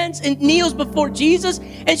she stands and kneels before Jesus.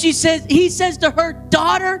 And he says to her,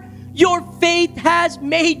 daughter, your faith has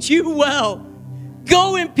made you well.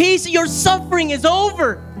 Go in peace. Your suffering is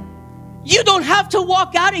over. You don't have to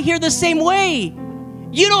walk out of here the same way.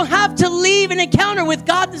 You don't have to leave an encounter with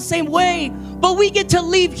God the same way. But we get to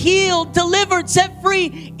leave healed, delivered, set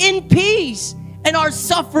free, in peace. And our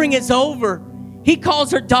suffering is over. He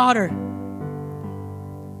calls her daughter.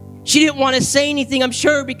 She didn't want to say anything, I'm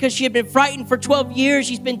sure, because she had been frightened for 12 years.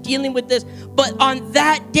 She's been dealing with this. But on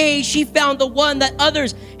that day, she found the one that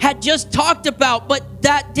others had just talked about. But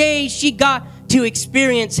that day, she got to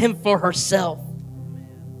experience him for herself.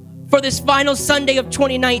 For this final Sunday of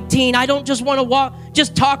 2019, I don't just want to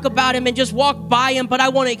just talk about him and just walk by him, but I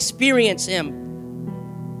want to experience him.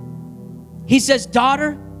 He says,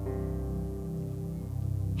 daughter.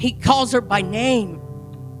 He calls her by name.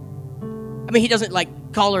 I mean, he doesn't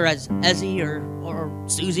call her as Ezzy or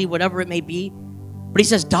Susie, whatever it may be. But he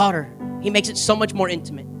says, daughter. He makes it so much more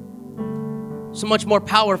intimate. So much more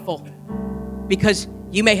powerful. Because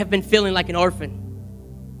you may have been feeling like an orphan.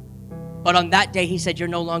 But on that day, he said, you're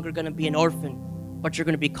no longer going to be an orphan, but you're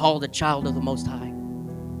going to be called a child of the Most High.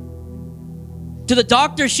 To the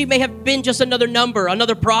doctor, she may have been just another number,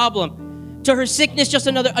 another problem. To her sickness, just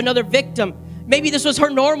another victim. Maybe this was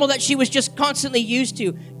her normal that she was just constantly used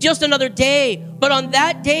to. Just another day. But on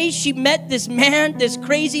that day, she met this man, this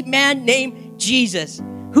crazy man named Jesus,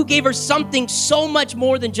 who gave her something so much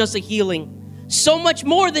more than just a healing. So much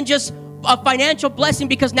more than just a financial blessing,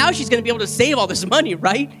 because now she's going to be able to save all this money,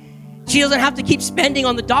 right? She doesn't have to keep spending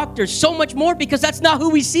on the doctors. So much more, because that's not who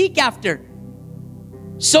we seek after.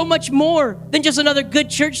 So much more than just another good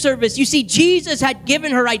church service. You see, Jesus had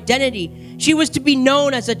given her identity. She was to be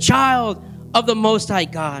known as a child of the Most High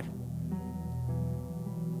God.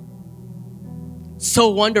 So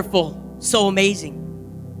wonderful, so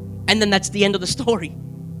amazing. And then that's the end of the story.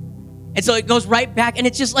 And so it goes right back, and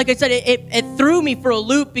it's just like I said, it threw me for a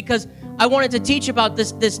loop, because I wanted to teach about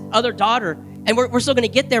this other daughter, and we're still going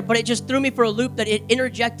to get there, but it just threw me for a loop that it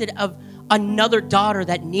interjected of another daughter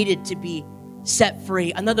that needed to be set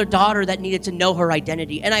free, another daughter that needed to know her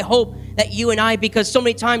identity. And I hope that you and I, because so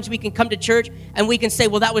many times we can come to church and we can say,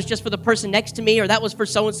 well, that was just for the person next to me, or that was for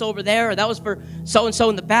so-and-so over there, or that was for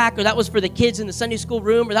so-and-so in the back, or that was for the kids in the Sunday school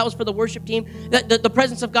room, or that was for the worship team. The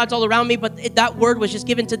presence of God's all around me, but that word was just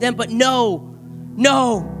given to them. But no,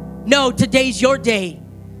 today's your day.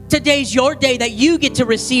 Today's your day that you get to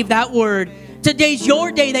receive that word. today's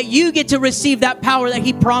your day that you get to receive that power that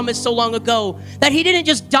he promised so long ago. That he didn't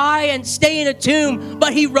just die and stay in a tomb,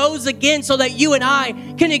 but he rose again so that you and I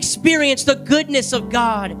can experience the goodness of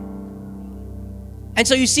God. And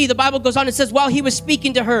so you see, the Bible goes on and says, while he was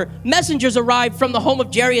speaking to her, messengers arrived from the home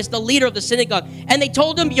of Jairus, the leader of the synagogue. And they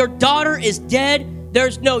told him, your daughter is dead.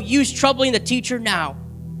 There's no use troubling the teacher now.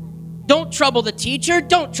 Don't trouble the teacher.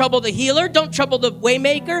 Don't trouble the healer. Don't trouble the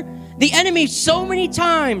waymaker. The enemy so many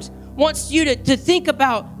times wants you to think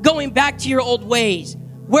about going back to your old ways,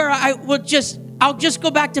 where I'll just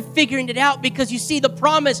go back to figuring it out, because you see, the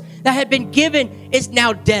promise that had been given is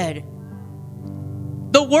now dead.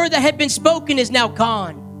 The word that had been spoken is now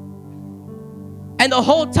gone. And the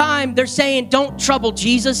whole time they're saying, don't trouble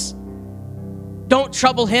Jesus. Don't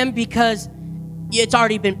trouble him, because it's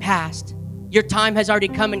already been passed. Your time has already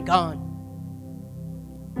come and gone.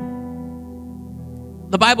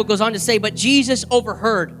 The Bible goes on to say, but Jesus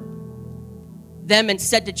overheard them and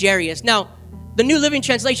said to Jairus. Now, the New Living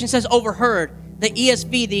Translation says overheard. The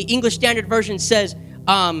ESV, the English Standard Version, says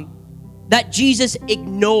that Jesus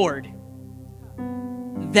ignored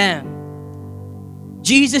them.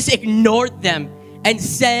 Jesus ignored them and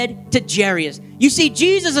said to Jairus. You see,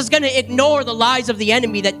 Jesus is going to ignore the lies of the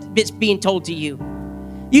enemy that's being told to you.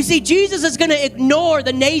 You see, Jesus is going to ignore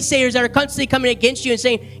the naysayers that are constantly coming against you and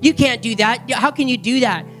saying, you can't do that. How can you do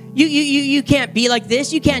that? You can't be like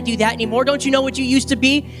this. You can't do that anymore. Don't you know what you used to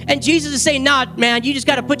be? And Jesus is saying, nah, man, you just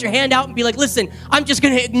got to put your hand out and be like, listen, I'm just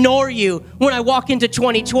going to ignore you when I walk into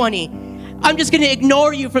 2020. I'm just going to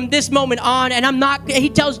ignore you from this moment on. And I'm not, he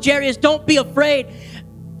tells Jairus, don't be afraid.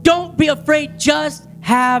 Don't be afraid. Just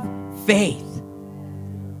have faith.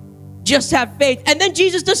 Just have faith. And then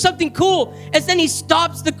Jesus does something cool. And then he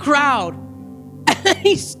stops the crowd. And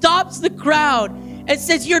he stops the crowd and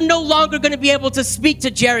says, you're no longer going to be able to speak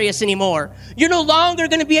to Jairus anymore. You're no longer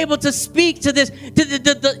going to be able to speak to this.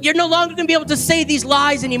 You're no longer going to be able to say these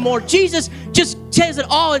lies anymore. Jesus just says it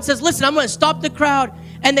all and says, listen, I'm going to stop the crowd,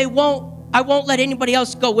 and I won't let anybody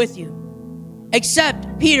else go with you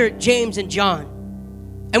except Peter, James, and John.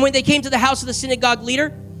 And when they came to the house of the synagogue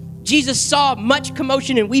leader, Jesus saw much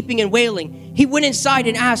commotion and weeping and wailing. He went inside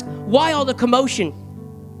and asked, why all the commotion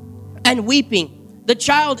and weeping? The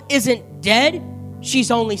child isn't dead.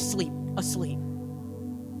 She's only asleep.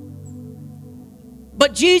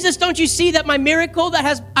 But Jesus, don't you see that my miracle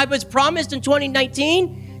that I was promised in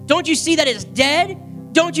 2019, don't you see that it's dead?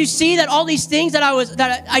 Don't you see that all these things that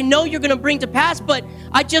I know you're going to bring to pass, but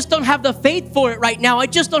I just don't have the faith for it right now. I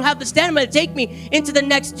just don't have the stamina to take me into the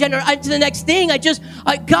next thing.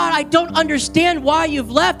 God, I don't understand why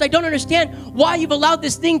you've left. I don't understand why you've allowed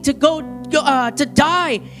this thing to go to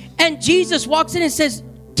die. And Jesus walks in and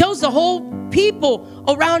tells the whole people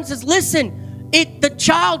around, says, listen, the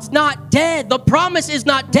child's not dead. The promise is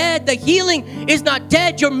not dead. The healing is not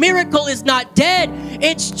dead. Your miracle is not dead.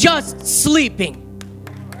 It's just sleeping.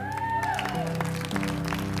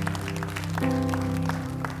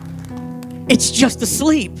 It's just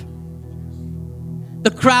asleep.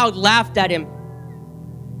 The crowd laughed at him.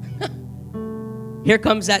 Here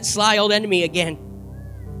comes that sly old enemy again.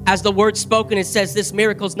 As the word spoken, it says, this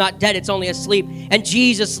miracle's not dead, it's only asleep. And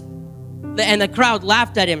the crowd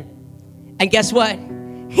laughed at him. And guess what?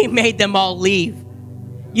 He made them all leave.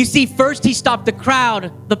 You see, first he stopped the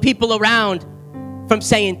crowd, the people around, from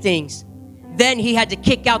saying things. Then he had to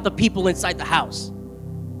kick out the people inside the house.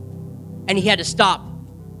 And he had to stop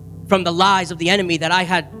from the lies of the enemy that I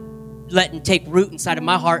had let take root inside of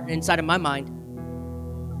my heart and inside of my mind.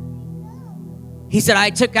 He said, I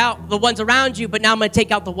took out the ones around you, but now I'm going to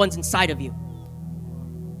take out the ones inside of you.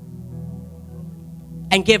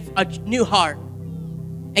 And give a new heart.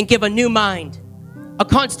 And give a new mind. A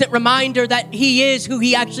constant reminder that he is who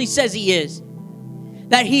he actually says he is.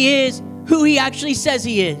 That he is who he actually says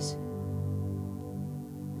he is.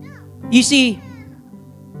 You see,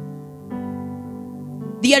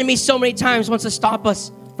 the enemy so many times wants to stop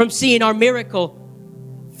us from seeing our miracle,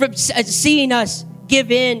 from seeing us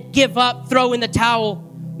give in, give up, throw in the towel.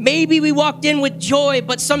 Maybe we walked in with joy,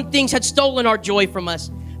 but some things had stolen our joy from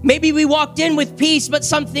us. Maybe we walked in with peace, but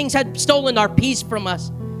some things had stolen our peace from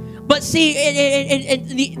us. But see,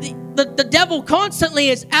 the devil constantly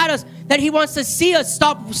is at us, that he wants to see us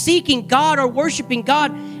stop seeking God or worshiping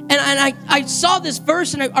God. And I saw this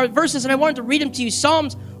verses, and I wanted to read them to you.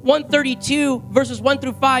 Psalms 132, verses 1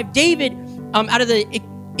 through 5. David, out of the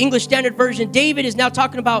English Standard Version, David is now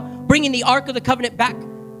talking about bringing the Ark of the Covenant back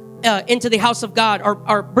into the house of God,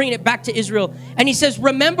 or bringing it back to Israel. And he says,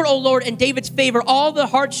 remember, O Lord, in David's favor, all the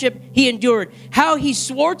hardship he endured, how he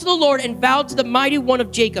swore to the Lord and vowed to the mighty one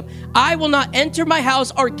of Jacob, I will not enter my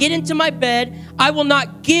house or get into my bed. I will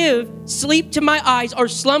not give sleep to my eyes or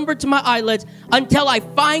slumber to my eyelids until I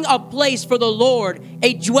find a place for the Lord,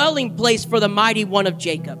 a dwelling place for the mighty one of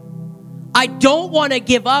Jacob. I don't want to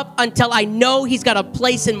give up until I know he's got a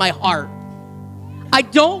place in my heart. I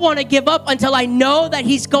don't want to give up until I know that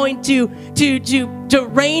he's going to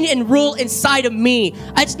reign and rule inside of me.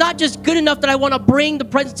 It's not just good enough that I want to bring the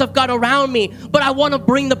presence of God around me, but I want to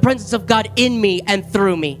bring the presence of God in me and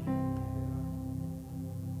through me.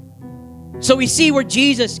 So we see where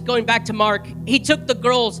Jesus, going back to Mark, he took the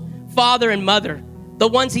girl's father and mother, the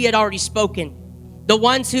ones he had already spoken, the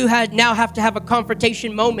ones who had now have to have a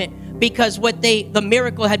confrontation moment because the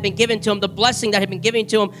miracle had been given to him, the blessing that had been given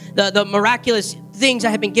to him, the miraculous things that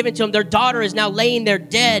had been given to him. Their daughter is now laying there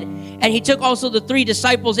dead. And he took also the 3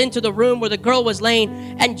 disciples into the room where the girl was laying.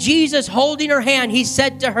 And Jesus, holding her hand, he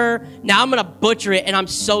said to her, now I'm going to butcher it, and I'm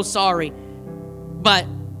so sorry, but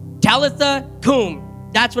Talitha cum.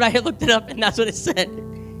 That's what I had looked it up, and that's what it said.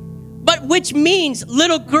 But which means,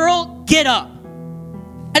 little girl, get up.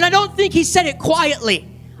 And I don't think he said it quietly.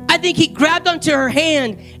 I think he grabbed onto her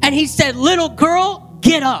hand and he said, little girl,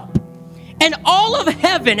 get up. And all of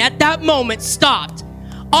heaven at that moment stopped.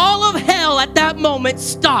 All of hell at that moment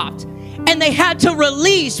stopped. And they had to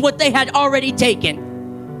release what they had already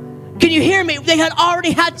taken. Can you hear me? They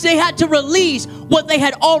had to release what they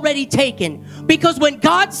had already taken. Because when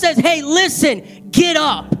God says, hey, listen, get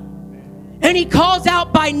up. And he calls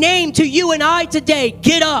out by name to you and I today,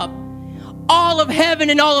 get up. All of heaven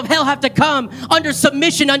and all of hell have to come under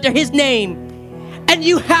submission under his name. And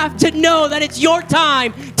you have to know that it's your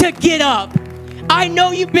time to get up. I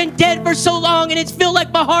know you've been dead for so long and it's feel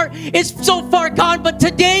like my heart is so far gone. But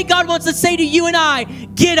today God wants to say to you and I,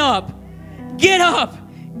 get up, get up,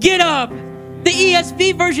 get up. The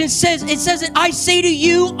ESV version says, I say to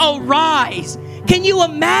you, arise. Can you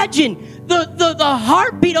imagine the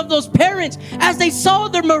heartbeat of those parents as they saw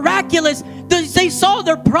their miraculous, they saw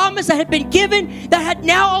their promise that had been given, that had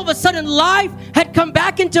now all of a sudden life had come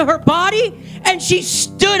back into her body, and she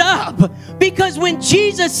stood up. Because when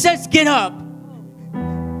Jesus says get up,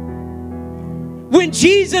 when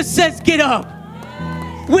Jesus says get up,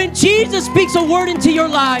 when Jesus speaks a word into your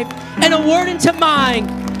life and a word into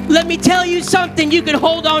mine, let me tell you something, you can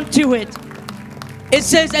hold on to it. It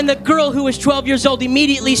says, and the girl who was 12 years old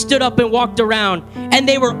immediately stood up and walked around, and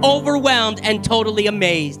they were overwhelmed and totally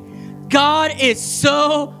amazed. God is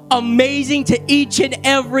so amazing to each and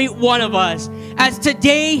every one of us. As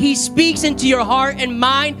today he speaks into your heart and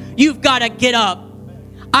mind, you've got to get up.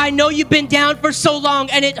 I know you've been down for so long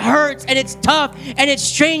and it hurts and it's tough and it's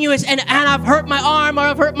strenuous and I've hurt my arm or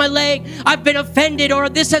I've hurt my leg. I've been offended or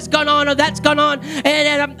this has gone on or that's gone on.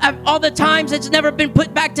 And all the times it's never been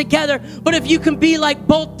put back together. But if you can be like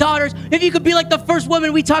both daughters, if you could be like the first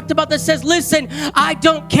woman we talked about that says, listen, I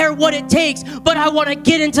don't care what it takes, but I want to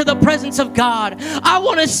get into the presence of God. I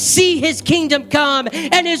want to see his kingdom come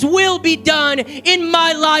and his will be done in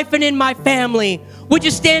my life and in my family. Would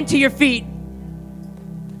you stand to your feet?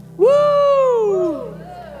 Woo!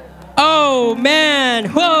 Oh,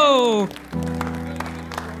 man. Whoa.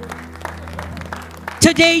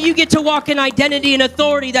 Today you get to walk in identity and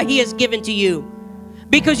authority that he has given to you.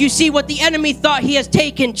 Because you see what the enemy thought he has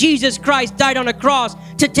taken. Jesus Christ died on a cross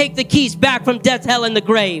to take the keys back from death, hell, and the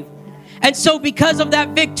grave. And so because of that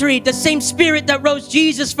victory, the same spirit that rose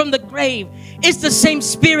Jesus from the grave is the same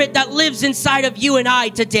spirit that lives inside of you and I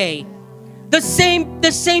today. The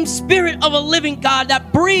same spirit of a living God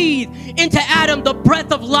that breathed into Adam the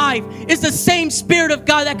breath of life is the same spirit of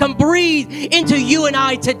God that can breathe into you and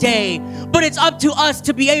I today. But it's up to us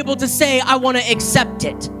to be able to say, I want to accept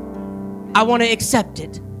it. I want to accept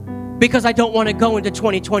it because I don't want to go into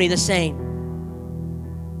 2020 the same.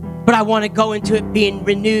 But I want to go into it being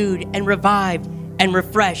renewed and revived and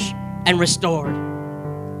refreshed and restored.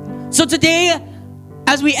 So today,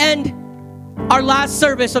 as we end our last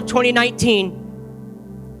service of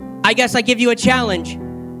 2019, I guess I give you a challenge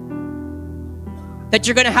that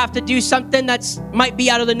you're going to have to do something that's might be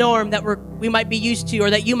out of the norm that we might be used to or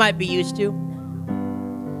that you might be used to.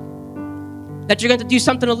 That you're going to do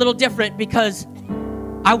something a little different because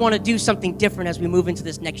I want to do something different as we move into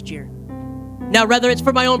this next year. Now, whether it's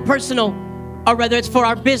for my own personal or whether it's for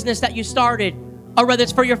our business that you started or whether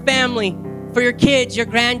it's for your family, for your kids, your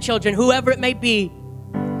grandchildren, whoever it may be,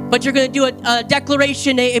 but you're going to do a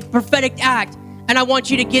declaration, a prophetic act, and I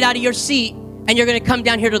want you to get out of your seat, and you're going to come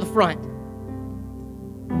down here to the front.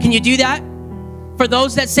 Can you do that? For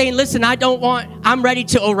those that saying, listen, I'm ready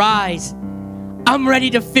to arise. I'm ready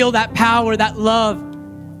to feel that power, that love.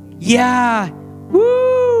 Yeah.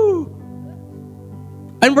 Woo.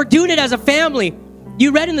 And we're doing it as a family.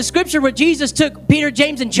 You read in the scripture where Jesus took Peter,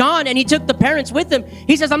 James, and John, and he took the parents with him.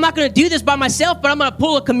 He says, I'm not going to do this by myself, but I'm going to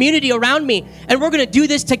pull a community around me, and we're going to do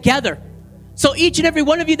this together. So each and every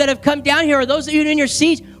one of you that have come down here, or those of you in your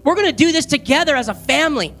seats, we're going to do this together as a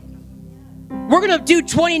family. We're going to do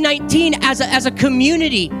 2019 as a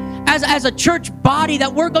community, as a church body,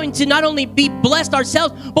 that we're going to not only be blessed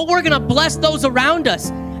ourselves, but we're going to bless those around us.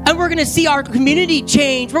 And we're going to see our community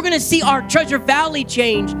change. We're going to see our Treasure Valley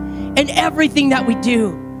change in everything that we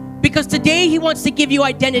do. Because today he wants to give you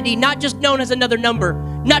identity, not just known as another number,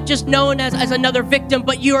 not just known as another victim,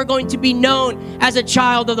 but you are going to be known as a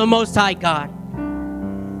child of the Most High God.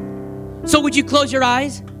 So would you close your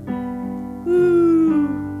eyes?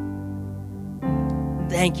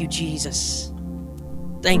 Thank you, Jesus.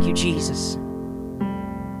 Thank you, Jesus.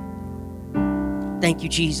 Thank you,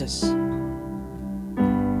 Jesus.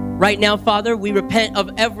 Right now, Father, we repent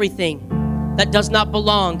of everything that does not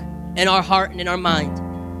belong in our heart and in our mind.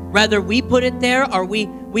 Rather, we put it there, or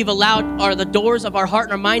we've allowed the doors of our heart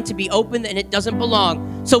and our mind to be open, and it doesn't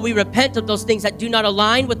belong. So we repent of those things that do not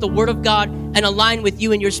align with the Word of God and align with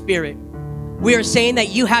you and your Spirit. We are saying that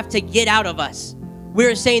you have to get out of us. We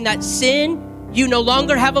are saying that sin, you no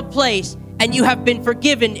longer have a place, and you have been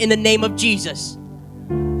forgiven in the name of Jesus.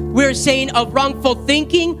 We're saying of wrongful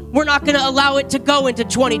thinking, we're not going to allow it to go into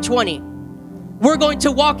 2020. We're going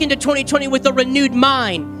to walk into 2020 with a renewed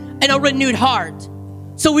mind and a renewed heart.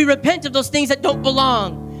 So we repent of those things that don't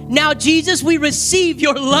belong. Now, Jesus, we receive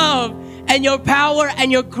your love and your power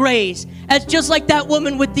and your grace. As just like that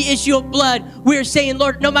woman with the issue of blood, we're saying,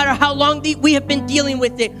 Lord, no matter how long we have been dealing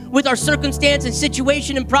with it, with our circumstance and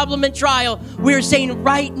situation and problem and trial, we're saying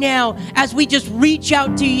right now, as we just reach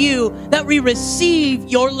out to you, that we receive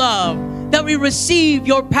your love, that we receive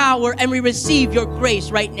your power, and we receive your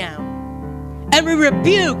grace right now. And we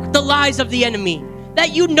rebuke the lies of the enemy,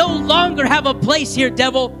 that you no longer have a place here,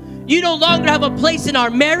 devil. You no longer have a place in our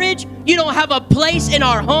marriage. You don't have a place in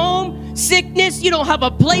our home. Sickness, you don't have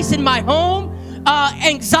a place in my home.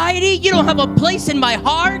 Anxiety, you don't have a place in my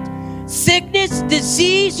heart. Sickness,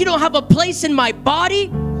 disease, you don't have a place in my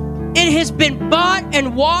body. It has been bought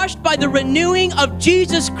and washed by the renewing of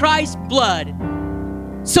Jesus Christ's blood.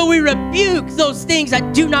 So we rebuke those things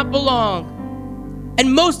that do not belong.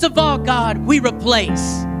 And most of all, God, we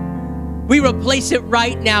replace. We replace it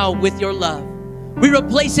right now with your love. We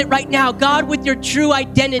replace it right now, God, with your true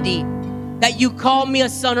identity, that you call me a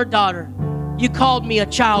son or daughter. You called me a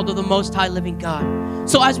child of the Most High living God.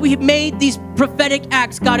 So as we have made these prophetic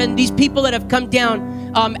acts, God, and these people that have come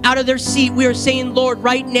down out of their seat, we are saying, Lord,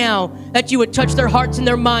 right now, that you would touch their hearts and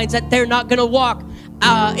their minds, that they're not going to walk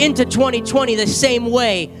into 2020 the same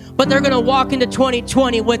way, but they're going to walk into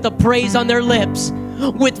 2020 with a praise on their lips,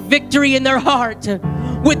 with victory in their heart,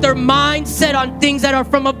 with their mind set on things that are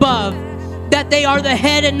from above, that they are the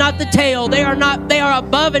head and not the tail. They are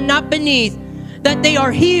above and not beneath. That they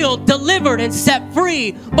are healed, delivered, and set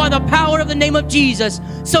free by the power of the name of Jesus.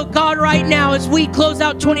 So God, right now, as we close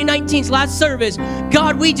out 2019's last service,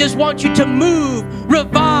 God, we just want you to move,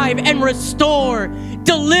 revive, and restore.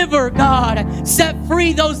 Deliver, God. Set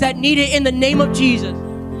free those that need it in the name of Jesus.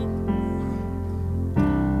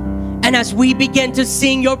 And as we begin to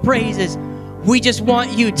sing your praises, we just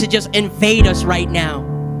want you to just invade us right now.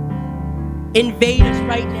 Invade us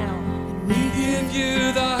right now. We give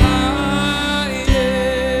you the